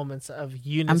moments of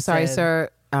unison. I'm sorry, sir.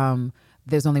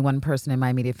 there's only one person in my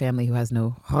immediate family who has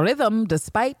no rhythm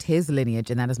despite his lineage,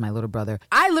 and that is my little brother.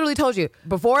 I literally told you,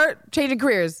 before changing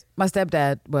careers, my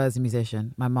stepdad was a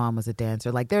musician. My mom was a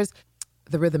dancer. Like, the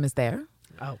rhythm is there.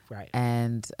 Oh, right.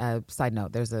 And side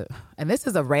note, and this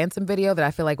is a ransom video that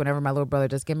I feel like whenever my little brother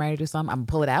just get ready to do something, I'm gonna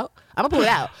pull it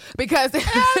out. Because That's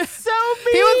so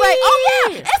mean. he was like, oh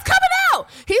yeah, it's coming out.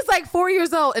 He's like 4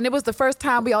 years old, and it was the first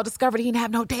time we all discovered he didn't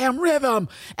have no damn rhythm.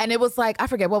 And it was like, I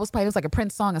forget what was playing. It was like a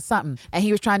Prince song or something. And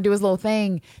he was trying to do his little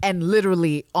thing, and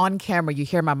literally on camera, you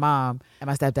hear my mom and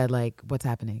my stepdad like, what's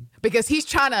happening? Because he's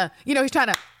trying to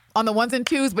on the 1s and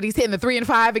 2s, but he's hitting the 3 and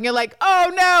 5, and you're like, oh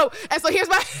no. And so here's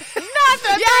my not the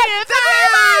 3 and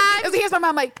 5. And so here's my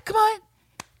mom like, come on.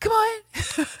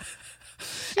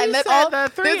 And then all the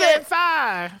 3 and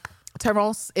 5.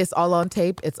 Terrence, it's all on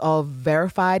tape. It's all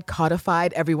verified,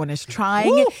 codified. Everyone is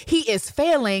trying. Woo. He is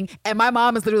failing. And my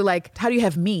mom is literally like, how do you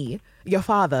have me, your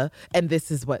father? And this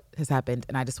is what has happened.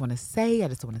 And I just want to say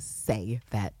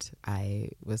that I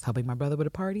was helping my brother with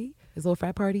a party, his little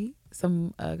frat party,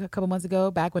 a couple months ago,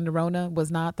 back when the Rona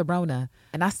was not the Rona.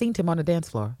 And I seen him on the dance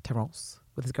floor, Terrence,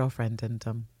 with his girlfriend. And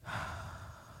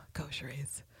go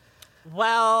charades.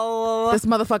 Well, This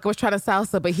motherfucker was trying to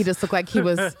salsa, but he just looked like he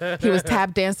was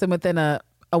tap dancing within a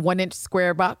 1-inch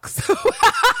square box.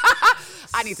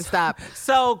 I need to stop.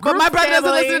 so But my brother doesn't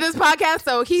family- listen to this podcast,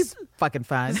 so he's fucking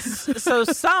fine. So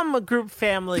some group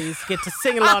families get to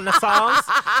sing along the songs.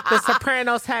 The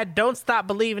Sopranos had "Don't Stop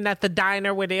Believing" at the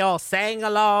diner where they all sang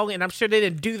along, and I'm sure they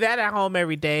didn't do that at home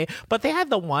every day, but they had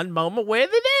the one moment where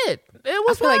they did. It I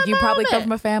was feel like one you probably come moment.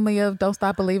 from a family of don't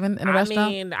stop believing in a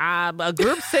restaurant. I mean, a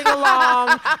group sing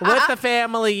along with the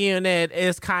family unit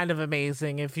is kind of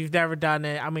amazing. If you've never done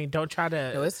it, I mean, don't try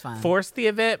to No, it's fine. force the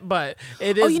event, but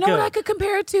it is Oh, you know good. what I could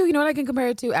compare it to? You know what I can compare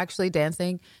it to? Actually,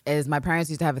 dancing is my parents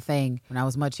used to have a thing when I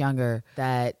was much younger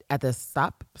that at the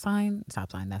stop sign,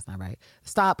 that's not right.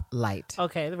 Stop light.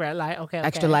 Okay, the red light. Okay,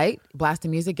 Extra light, blast the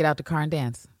music, get out the car and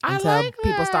dance I until like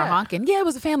people start that. honking. Yeah, it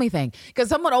was a family thing because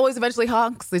someone always eventually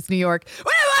honks. It's New York.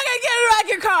 When am I gonna get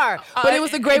back your car? But it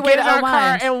was a great way Get to in our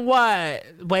car unwind. and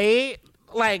what? Wait.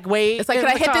 It's It's like, in could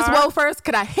I the hit this car? whoa first?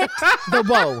 Could I hit the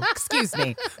whoa? Excuse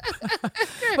me.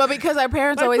 But because our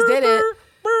parents Like, always did it,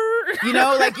 brr. you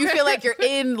know, like you feel like you're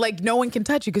in, like no one can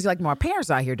touch you because you're like, my parents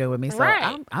are out here doing me, so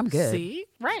Right. I'm good. See?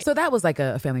 Right. So that was like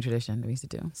a family tradition that we used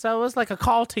to do. So it was like a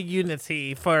call to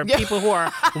unity for people who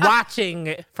are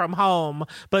watching from home.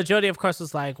 But Jody, of course,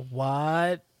 was like,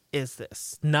 what is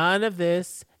this? None of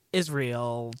this is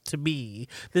real to me.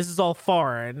 This is all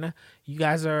foreign. You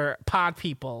guys are pod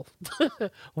people.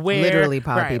 Literally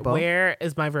pod people. Where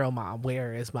is my real mom?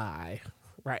 Where is my...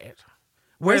 Right.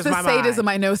 Where's the my sadism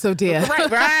mind? I know so dear?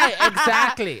 Right.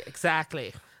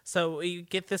 Exactly. So you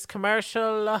get this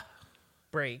commercial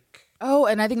break. Oh,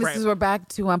 and I think Right. we're back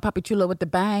to Papi Chulo with the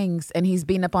bangs, and he's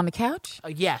beating up on the couch.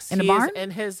 Yes, In the he is barn? in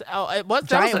his it was that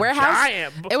Giant was a warehouse.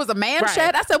 giant- It was a man Right.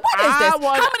 shed. I said, "What is I this?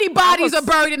 was- How many I bodies was- are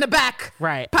buried in the back?"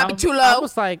 Right, Papi Chulo. I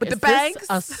was like, with is the bangs. this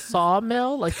a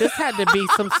sawmill? Like this had to be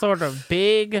some sort of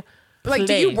big. Like,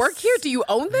 do you place. work here? Do you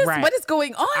own this? Right. What is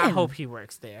going on? I hope he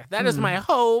works there. That is my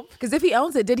hope. Because if he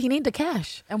owns it, did he need the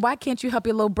cash? And why can't you help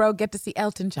your little bro get to see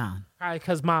Elton John?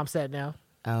 Because mom said no.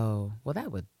 Oh, well,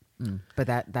 that would. But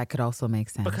that could also make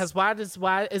sense. Because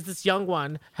why is this young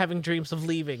one having dreams of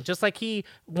leaving? Just like he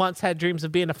once had dreams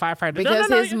of being a firefighter. Because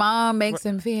No, his mom makes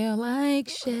him feel like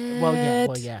shit.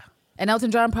 Well, yeah. And Elton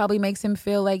John probably makes him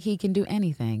feel like he can do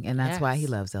anything, and that's why he Yes.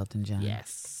 loves Elton John.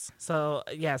 Yes. So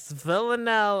yes,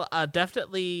 Villanelle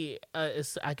definitely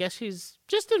is. I guess she's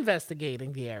just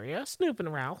investigating the area, snooping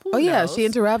around. Who Oh yeah, knows? she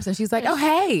interrupts and she's like, "Oh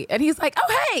hey," and he's like,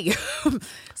 "Oh hey."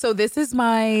 So this is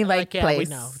my Like, yeah, we place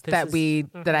know. This that is-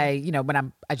 that I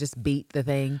when I just beat the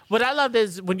thing. What I loved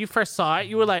is when you first saw it,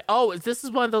 you were like, "Oh, this is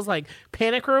one of those like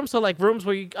panic rooms." So like rooms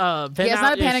where you vent Yeah, it's out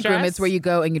not a your panic room. stress. It's where you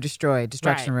go and you destroy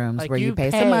destruction Right. rooms Like, where you you pay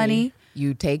pay. some money,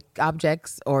 you take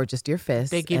objects or just your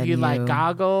fist. They give and you like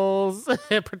goggles,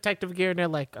 protective gear, and they're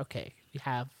like, "Okay, you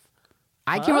have."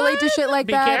 I can relate to shit like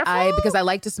Be that. careful. Because I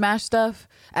like to smash stuff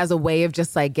as a way of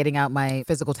just like getting out my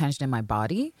physical tension in my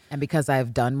body. And because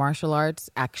I've done martial arts,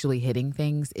 actually hitting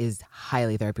things is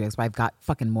highly therapeutic. So I've got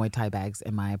fucking Muay Thai bags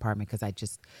in my apartment because I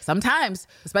just sometimes,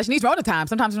 especially in these Rona times,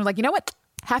 sometimes I'm like, you know what?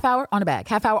 Half hour on a bag,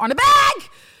 half hour on a bag.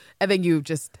 And then you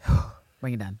just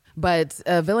when you're done. But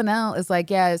Villanelle is like,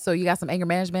 yeah, so you got some anger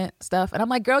management stuff. And I'm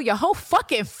like, girl, your whole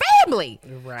fucking family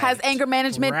Right. has anger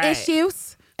management Right.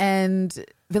 issues. And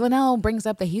Villanelle brings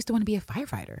up that he used to want to be a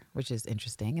firefighter, which is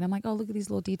interesting. And I'm like, oh, look at these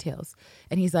little details.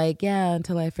 And he's like, yeah,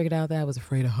 until I figured out that I was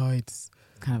afraid of heights.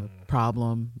 Kind of a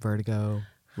problem, vertigo,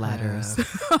 ladders.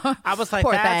 I was like,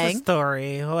 Poor "That's thing. a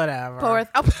story, whatever." Poor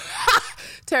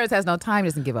Terrence has no time,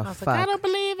 doesn't give a I was fuck. like, I don't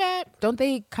believe it. Don't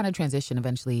they kind of transition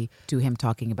eventually to him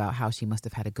talking about how she must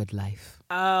have had a good life?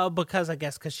 Oh, because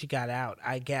she got out,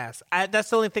 I guess. That's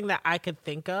the only thing that I could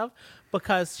think of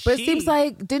because But it seems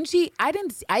like, didn't she? I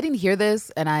didn't hear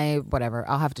this, and whatever.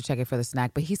 I'll have to check it for the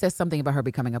snack. But he says something about her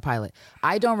becoming a pilot.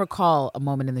 I don't recall a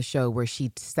moment in the show where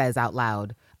she says out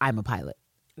loud, "I'm a pilot."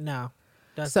 No.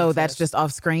 doesn't So that's exist. just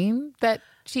off screen that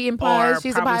she implies or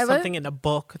she's a probably pilot. something in the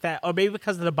book or maybe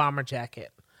because of the bomber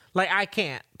jacket. Like I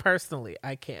can't.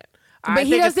 But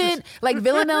he doesn't, like,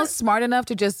 Villanelle's smart enough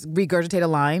to just regurgitate a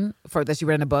line that she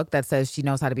read in a book that says she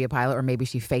knows how to be a pilot, or maybe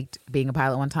she faked being a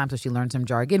pilot one time so she learned some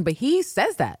jargon. But he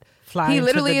says that. Fly he into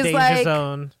literally the is danger like,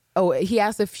 zone. oh, he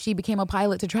asked if she became a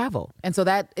pilot to travel. And so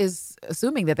that is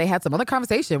assuming that they had some other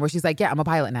conversation where she's like, yeah, I'm a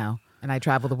pilot now and I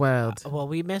travel the world. Well,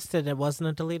 we missed it. It wasn't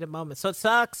a deleted moment. So it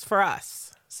sucks for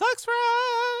us.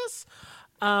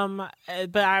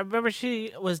 But I remember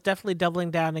she was definitely doubling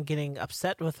down and getting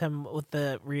upset with him with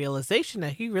the realization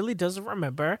that he really doesn't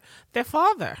remember their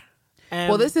father. And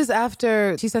Well, this is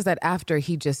after, she says that after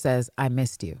he just says, I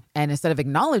missed you. And instead of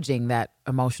acknowledging that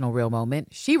emotional real moment,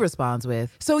 she responds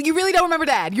with, so you really don't remember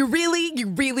dad? You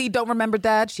really don't remember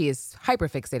dad? She is hyper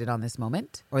fixated on this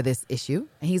moment or this issue.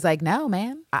 And he's like, no,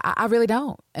 man, I really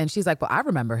don't. And she's like, well, I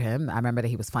remember him. I remember that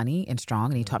he was funny and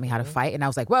strong and he taught me how to fight. And I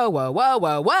was like, whoa, whoa, whoa,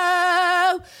 whoa,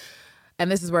 whoa. And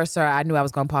this is where, sir, I knew I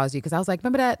was going to pause you because I was like,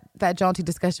 remember that jaunty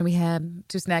discussion we had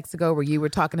 2 snacks ago where you were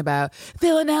talking about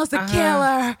Villanelle's a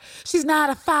killer. She's not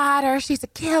a fighter. She's a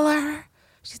killer.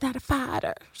 She's not a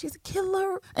fighter. She's a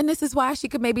killer. And this is why she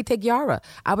could maybe take Yara.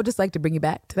 I would just like to bring you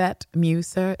back to that muse,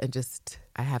 sir, and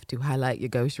I have to highlight your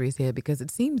groceries here because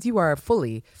it seems you are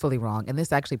fully wrong. And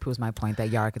this actually proves my point that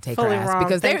Yara could take Fully her ass wrong.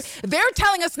 because they're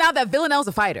telling us now that Villanelle's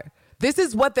a fighter. This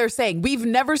is what they're saying. We've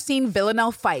never seen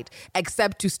Villanelle fight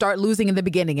except to start losing in the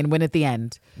beginning and win at the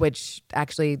end, which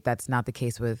actually that's not the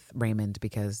case with Raymond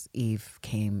because Eve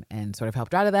came and sort of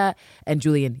helped her out of that. And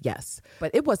Julian, yes.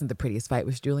 But it wasn't the prettiest fight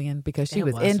with Julian because she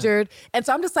was injured. And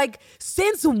so I'm just like,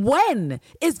 since when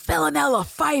is Villanelle a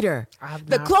fighter?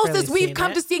 The closest we've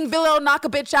come to seeing Villanelle knock a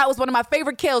bitch out was one of my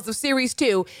favorite kills of series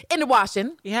 2 in the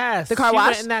washing. Yes. The car she wash.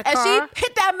 went in that and car. she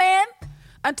hit that man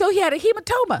until he had a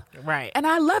hematoma. Right. And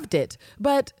I loved it.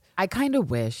 But I kind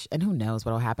of wish, and who knows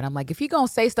what'll happen. I'm like, if you're going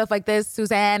to say stuff like this,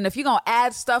 Suzanne, if you're going to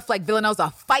add stuff like Villanelle's a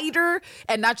fighter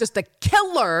and not just a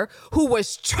killer who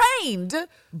was trained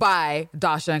by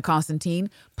Dasha and Constantine,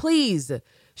 please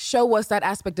show us that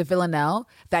aspect of Villanelle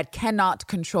that cannot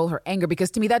control her anger.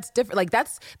 Because to me, that's different. Like,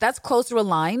 that's closer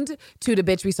aligned to the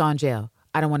bitch we saw in jail.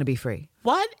 I don't want to be free.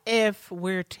 What if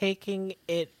we're taking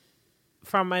it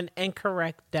from an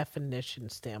incorrect definition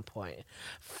standpoint?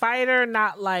 Fighter,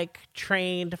 not like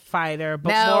trained fighter,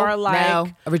 but more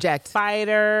like reject.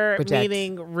 Fighter, Reject.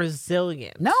 meaning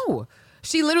resilient. No.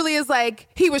 She literally is like,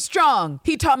 he was strong.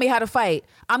 He taught me how to fight.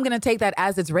 I'm going to take that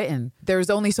as it's written. There's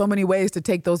only so many ways to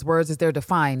take those words as they're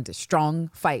defined.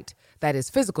 Strong fight. That is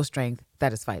physical strength.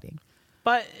 That is fighting.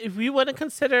 But if you wouldn't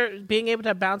consider being able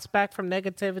to bounce back from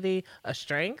negativity a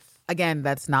strength? Again,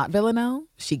 that's not Villanelle.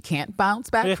 She can't bounce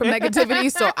back from negativity.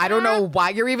 So I don't know why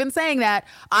you're even saying that.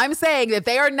 I'm saying that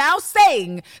they are now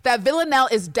saying that Villanelle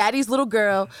is daddy's little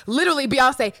girl. Literally,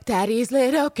 Beyonce, daddy's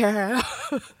little girl.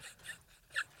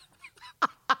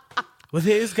 With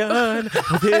his gun.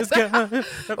 Wait,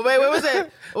 what was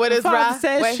it? What is Father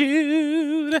said wait.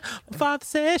 shoot. Father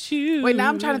said shoot. Wait, now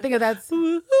I'm trying to think of that.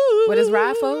 What is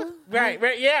rifle? Right.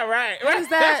 Yeah, right. What is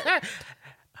that?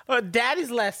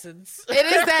 Daddy's lessons.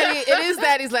 It is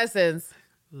daddy's lessons.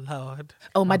 Lord.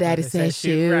 Oh, my daddy said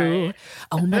shoot. Right.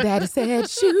 Oh, my daddy said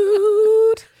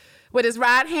shoot. With his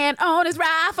right hand on his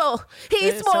rifle.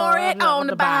 He swore it on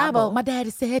the Bible. My daddy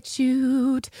said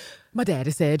shoot. My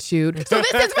daddy said shoot. So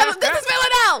this is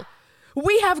Villanelle.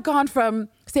 We have gone from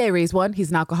series 1,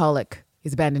 he's an alcoholic.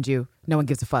 He's abandoned you. No one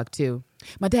gives a fuck, too.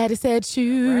 My daddy said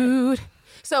shoot. Right.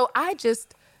 So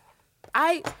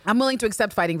I'm willing to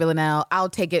accept fighting Villanelle. I'll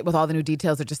take it with all the new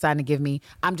details they're just trying to give me.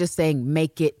 I'm just saying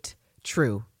make it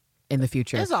true in the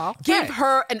future. That's all. Give Right.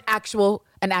 her an actual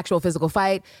physical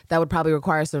fight. That would probably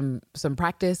require some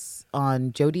practice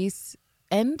on Jodie's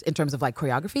end in terms of like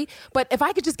choreography. But if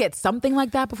I could just get something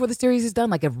like that before the series is done,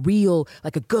 like a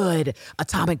good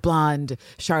Atomic Blonde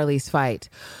Charlize fight.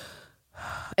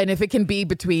 And if it can be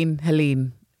between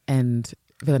Helene and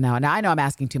Villanelle. Now, I know I'm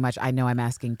asking too much. I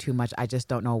just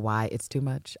don't know why it's too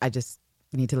much.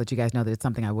 I need to let you guys know that it's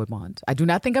something I would want. I do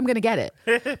not think I'm going to get it.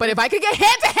 But if I could get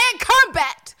hand-to-hand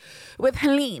combat with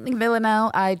Helene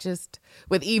Villanelle,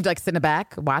 with Eve like sitting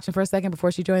back, watching for a second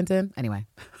before she joins in. Anyway.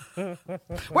 Where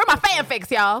my fanfics,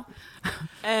 y'all?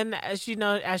 And as you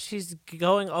know, as she's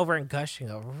going over and gushing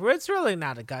over, it's really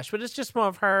not a gush, but it's just more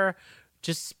of her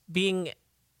just being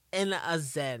in a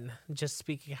zen, just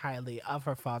speaking highly of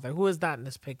her father, who is not in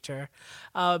this picture.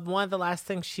 One of the last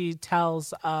things she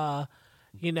tells, Poppy,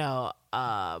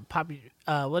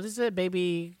 what is it,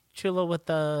 baby Chulo with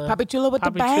the Poppy Chulo with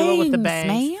the bangs,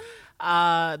 man.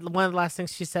 One of the last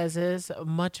things she says is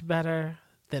much better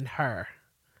than her.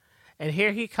 And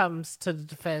here he comes to the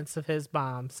defense of his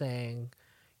mom saying,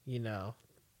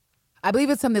 I believe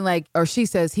it's something like, or she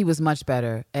says he was much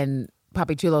better. And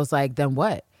Papi Chulo's like, then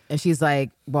what? And she's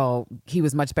like, well, he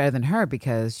was much better than her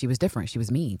because she was different. She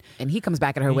was mean. And he comes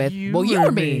back at her with, you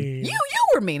were mean. You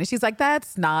were mean. And she's like,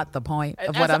 that's not the point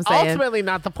of what I'm saying. Ultimately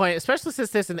not the point, especially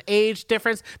since there's an age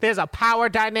difference. There's a power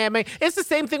dynamic. It's the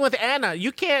same thing with Anna.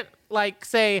 You can't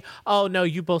say, oh, no,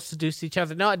 you both seduced each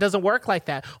other. No, it doesn't work like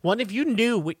that. One of you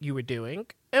knew what you were doing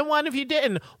and one of you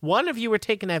didn't. One of you were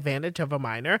taking advantage of a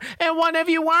minor and one of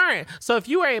you weren't. So if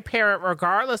you were a parent,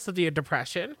 regardless of your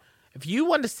depression, if you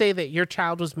want to say that your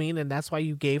child was mean and that's why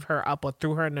you gave her up or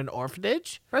threw her in an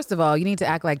orphanage. First of all, you need to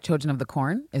act like Children of the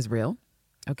Corn is real.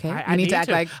 Okay, I need to act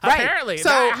like apparently. Right.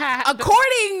 So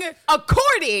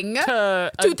according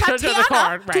to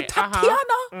Tatiana,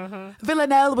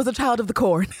 Villanelle was a child of the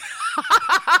corn.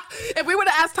 If we were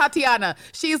to ask Tatiana,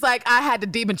 she's like, I had the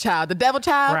demon child, the devil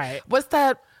child. Right. What's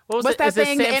that? What's that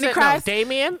thing? The Antichrist? No,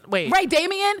 Damien? Wait. Right,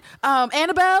 Damien,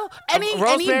 Annabelle, any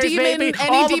demon, baby,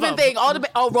 any demon thing,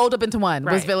 all rolled up into one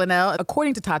was Villanelle.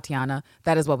 According to Tatiana,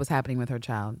 that is what was happening with her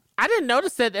child. I didn't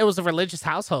notice that it was a religious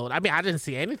household. I mean, I didn't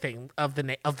see anything of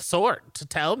the sort to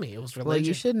tell me it was religion. Well,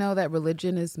 you should know that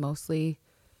religion is mostly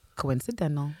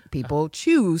coincidental. People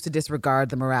choose to disregard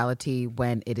the morality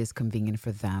when it is convenient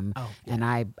for them. Oh, yeah. And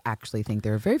I actually think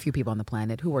there are very few people on the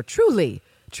planet who are truly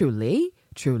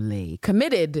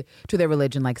committed to their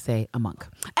religion, like, say, a monk.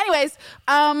 Anyways,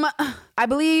 I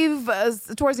believe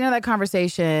towards the end of that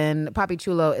conversation, Papi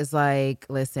Chulo is like,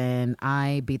 listen,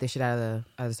 I beat the shit out of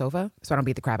the sofa, so I don't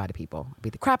beat the crap out of people. I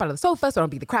beat the crap out of the sofa, so I don't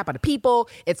beat the crap out of people.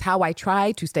 It's how I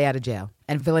try to stay out of jail.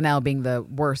 And Villanelle, being the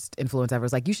worst influence ever,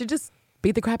 is like, you should just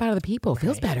beat the crap out of the people.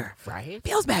 Feels better. Right?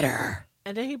 Feels better.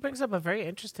 And then he brings up a very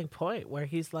interesting point where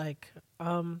he's like,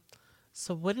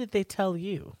 so what did they tell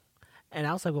you? And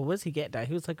I was like, well, what does he get at?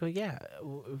 He was like, well, yeah,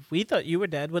 we thought you were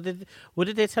dead. What did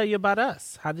they tell you about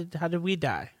us? How did we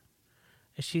die?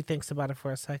 And she thinks about it for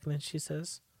a second and she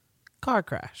says, car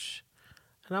crash.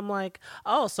 And I'm like,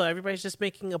 oh, so everybody's just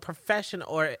making a profession,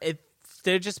 or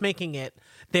they're just making it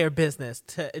their business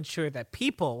to ensure that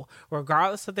people,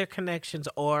 regardless of their connections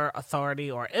or authority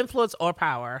or influence or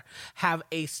power, have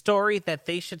a story that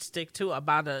they should stick to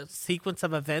about a sequence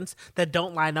of events that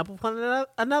don't line up with one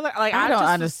another. Like, I don't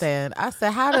understand. I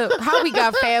said, how we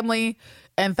got family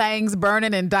and things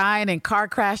burning and dying and car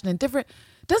crashing and different.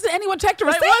 Doesn't anyone check the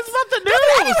receipts? What's about the news?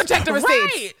 Doesn't anyone check the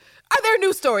receipts? Right. Are there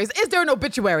news stories? Is there an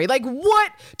obituary? Like,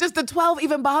 what? Does the 12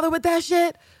 even bother with that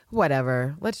shit?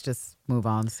 Whatever. Let's just move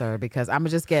on, sir, because I'm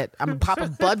gonna pop a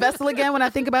blood vessel again when I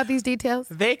think about these details.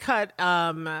 They cut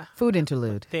food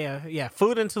interlude.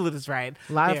 Food interlude is right.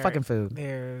 A lot of fucking food.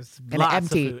 There's and lots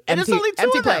empty, of food. And it's only two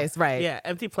empty of them. place, right? Yeah,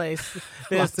 empty place.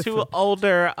 There's two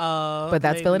older but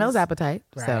that's Villanelle's appetite.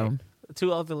 Right. So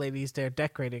two older ladies, they're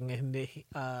decorating, and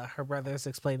her brother's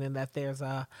explaining that there's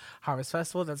a harvest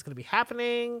festival that's going to be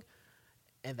happening,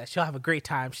 and that she'll have a great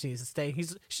time. She needs to stay.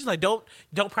 She's like, don't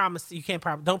promise. You can't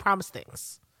promise. Don't promise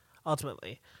things.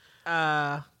 Ultimately,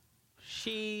 I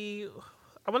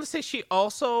want to say she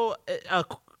also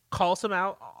calls him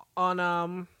out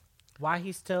on why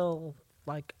he's still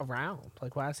like around.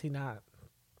 Like, why is he not?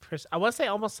 I want to say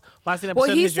almost. Why is he not? Well,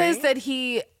 he says that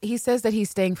he says that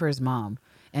he's staying for his mom,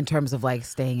 in terms of like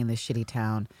staying in this shitty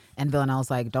town. And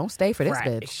Villanelle's like, don't stay for this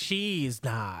bitch. She's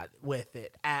not with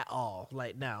it at all.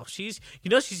 Like, no, she's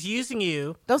using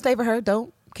you. Don't stay for her.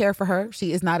 Don't care for her.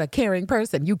 She is not a caring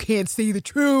person. You can't see the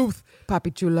truth,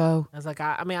 Papi Chulo. I was like,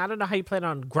 I mean, I don't know how you plan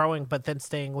on growing, but then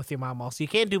staying with your mom also. You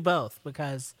can't do both,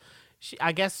 because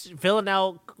I guess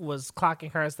Villanelle was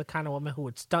clocking her as the kind of woman who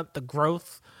would stunt the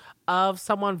growth of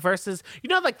someone versus,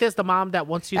 like, there's the mom that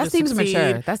wants you to succeed.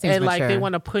 Mature. That seems and mature. Like, they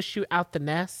want to push you out the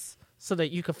nest so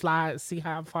that you can fly and see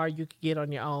how far you can get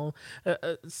on your own.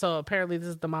 So apparently this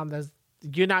is the mom that's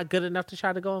you're not good enough to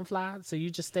try to go and fly, so you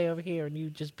just stay over here and you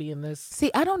just be in this. See,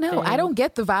 I don't know. I thing. don't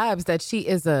get the vibes that she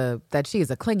is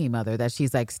a clingy mother, that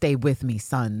she's like, stay with me,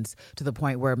 sons, to the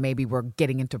point where maybe we're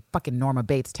getting into fucking Norma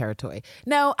Bates territory.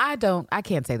 No, I don't. I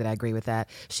can't say that I agree with that.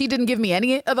 She didn't give me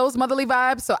any of those motherly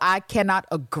vibes, so I cannot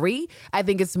agree. I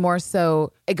think it's more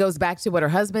so it goes back to what her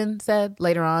husband said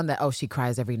later on, that, oh, she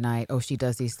cries every night. Oh, she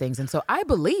does these things. And so I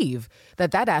believe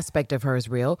that aspect of her is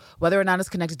real, whether or not it's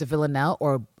connected to Villanelle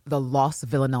or the loss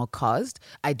Villanelle caused.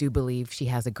 I do believe she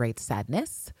has a great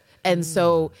sadness. And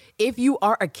so if you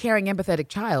are a caring, empathetic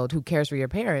child who cares for your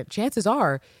parent, chances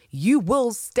are you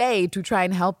will stay to try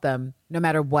and help them no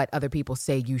matter what other people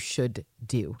say you should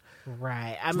do.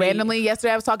 Right. I mean, Randomly,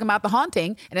 yesterday I was talking about The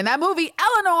Haunting, and in that movie,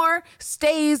 Eleanor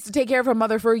stays to take care of her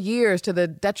mother for years to the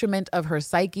detriment of her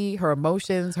psyche, her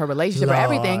emotions, her relationship, her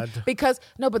everything. Lord. Because,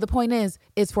 no, but the point is,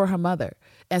 it's for her mother.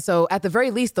 And so at the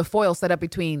very least, the foil set up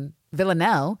between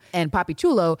Villanelle and Papi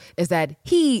Chulo is that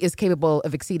he is capable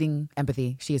of exceeding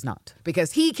empathy. She is not.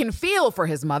 Because he can feel for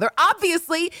his mother.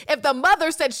 Obviously, if the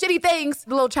mother said shitty things,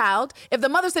 the little child, if the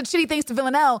mother said shitty things to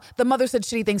Villanelle, the mother said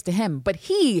shitty things to him. But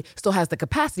he still has the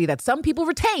capacity that some people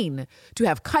retain to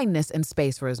have kindness and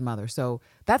space for his mother. So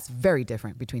that's very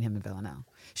different between him and Villanelle.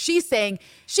 She's saying,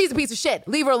 she's a piece of shit,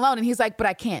 leave her alone. And he's like, but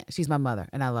I can't. She's my mother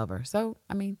and I love her. So,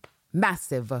 I mean,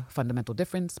 massive fundamental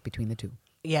difference between the two.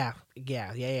 Yeah.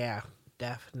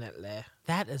 Definitely.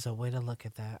 That is a way to look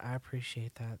at that. I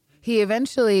appreciate that. He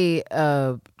eventually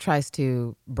tries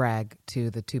to brag to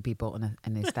the two people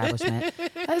in the establishment.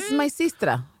 This is my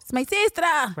sister. It's my sister.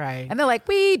 Right. And they're like,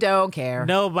 we don't care.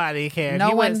 Nobody cared. No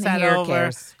He one went and sat here over.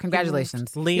 cares.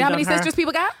 Congratulations. He You leaned know how many on her. sisters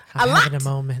people got? I'm A lot. having a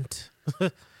moment.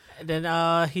 And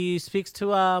then he speaks to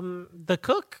the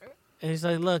cook. And he's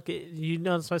like, look, you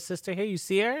notice my sister here? You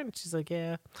see her? And she's like,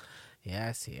 yeah. Yeah,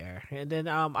 I see her. And then,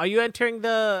 are you entering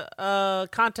the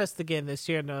contest again this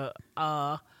year in the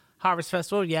Harvest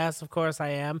Festival? Yes, of course I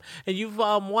am. And you've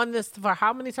won this for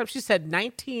how many times? She said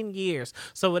 19 years.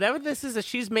 So whatever this is that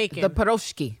she's making. The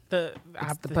Paroshki. I the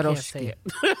can't say Paroshki.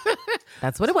 it.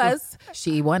 That's what it was.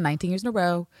 She won 19 years in a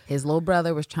row. His little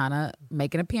brother was trying to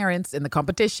make an appearance in the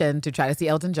competition to try to see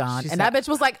Elton John. She's and like, that bitch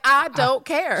was like, I don't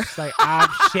care. She's like, I'm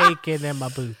shaking in my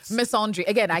boots. Miss Andre.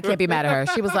 Again, I can't be mad at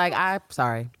her. She was like, I'm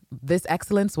sorry. This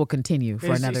excellence will continue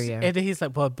for another year. And then he's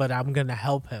like, but I'm going to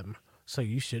help him. So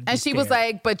you should be And she was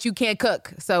scared. like, but you can't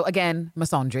cook. So again,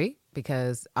 misandry,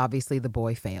 because obviously the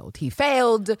boy failed. He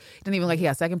failed. Didn't even he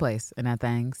got second place in that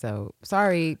thing. So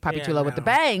sorry, Papi Yeah, Chulo with the no.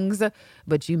 bangs,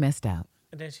 but you missed out.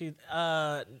 And then she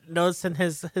noticing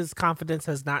his confidence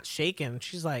has not shaken.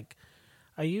 She's like,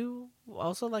 are you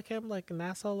also like him, like an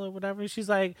asshole or whatever? She's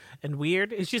like, and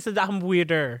weird? And she said, I'm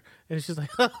weirder. And she's like,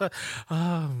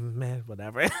 oh, man,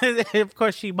 whatever. And of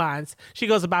course she minds. She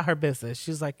goes about her business.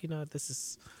 She's like,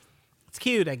 it's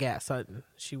cute, I guess. And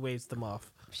she waves them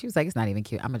off. She was like, it's not even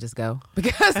cute. I'm going to just go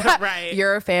because Right.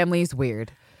 your family's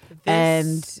weird.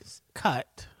 This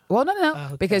cut. Well, no,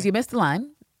 Okay. because you missed the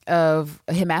line of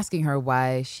him asking her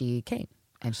why she came.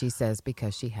 And she says,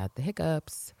 because she had the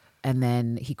hiccups. And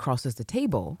then he crosses the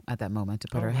table at that moment to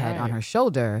put her head on right. her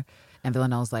shoulder. And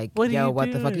Villanelle's like, What are yo, you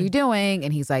what the fuck are doing? you doing?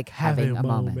 And he's like, having a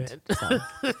moment. So,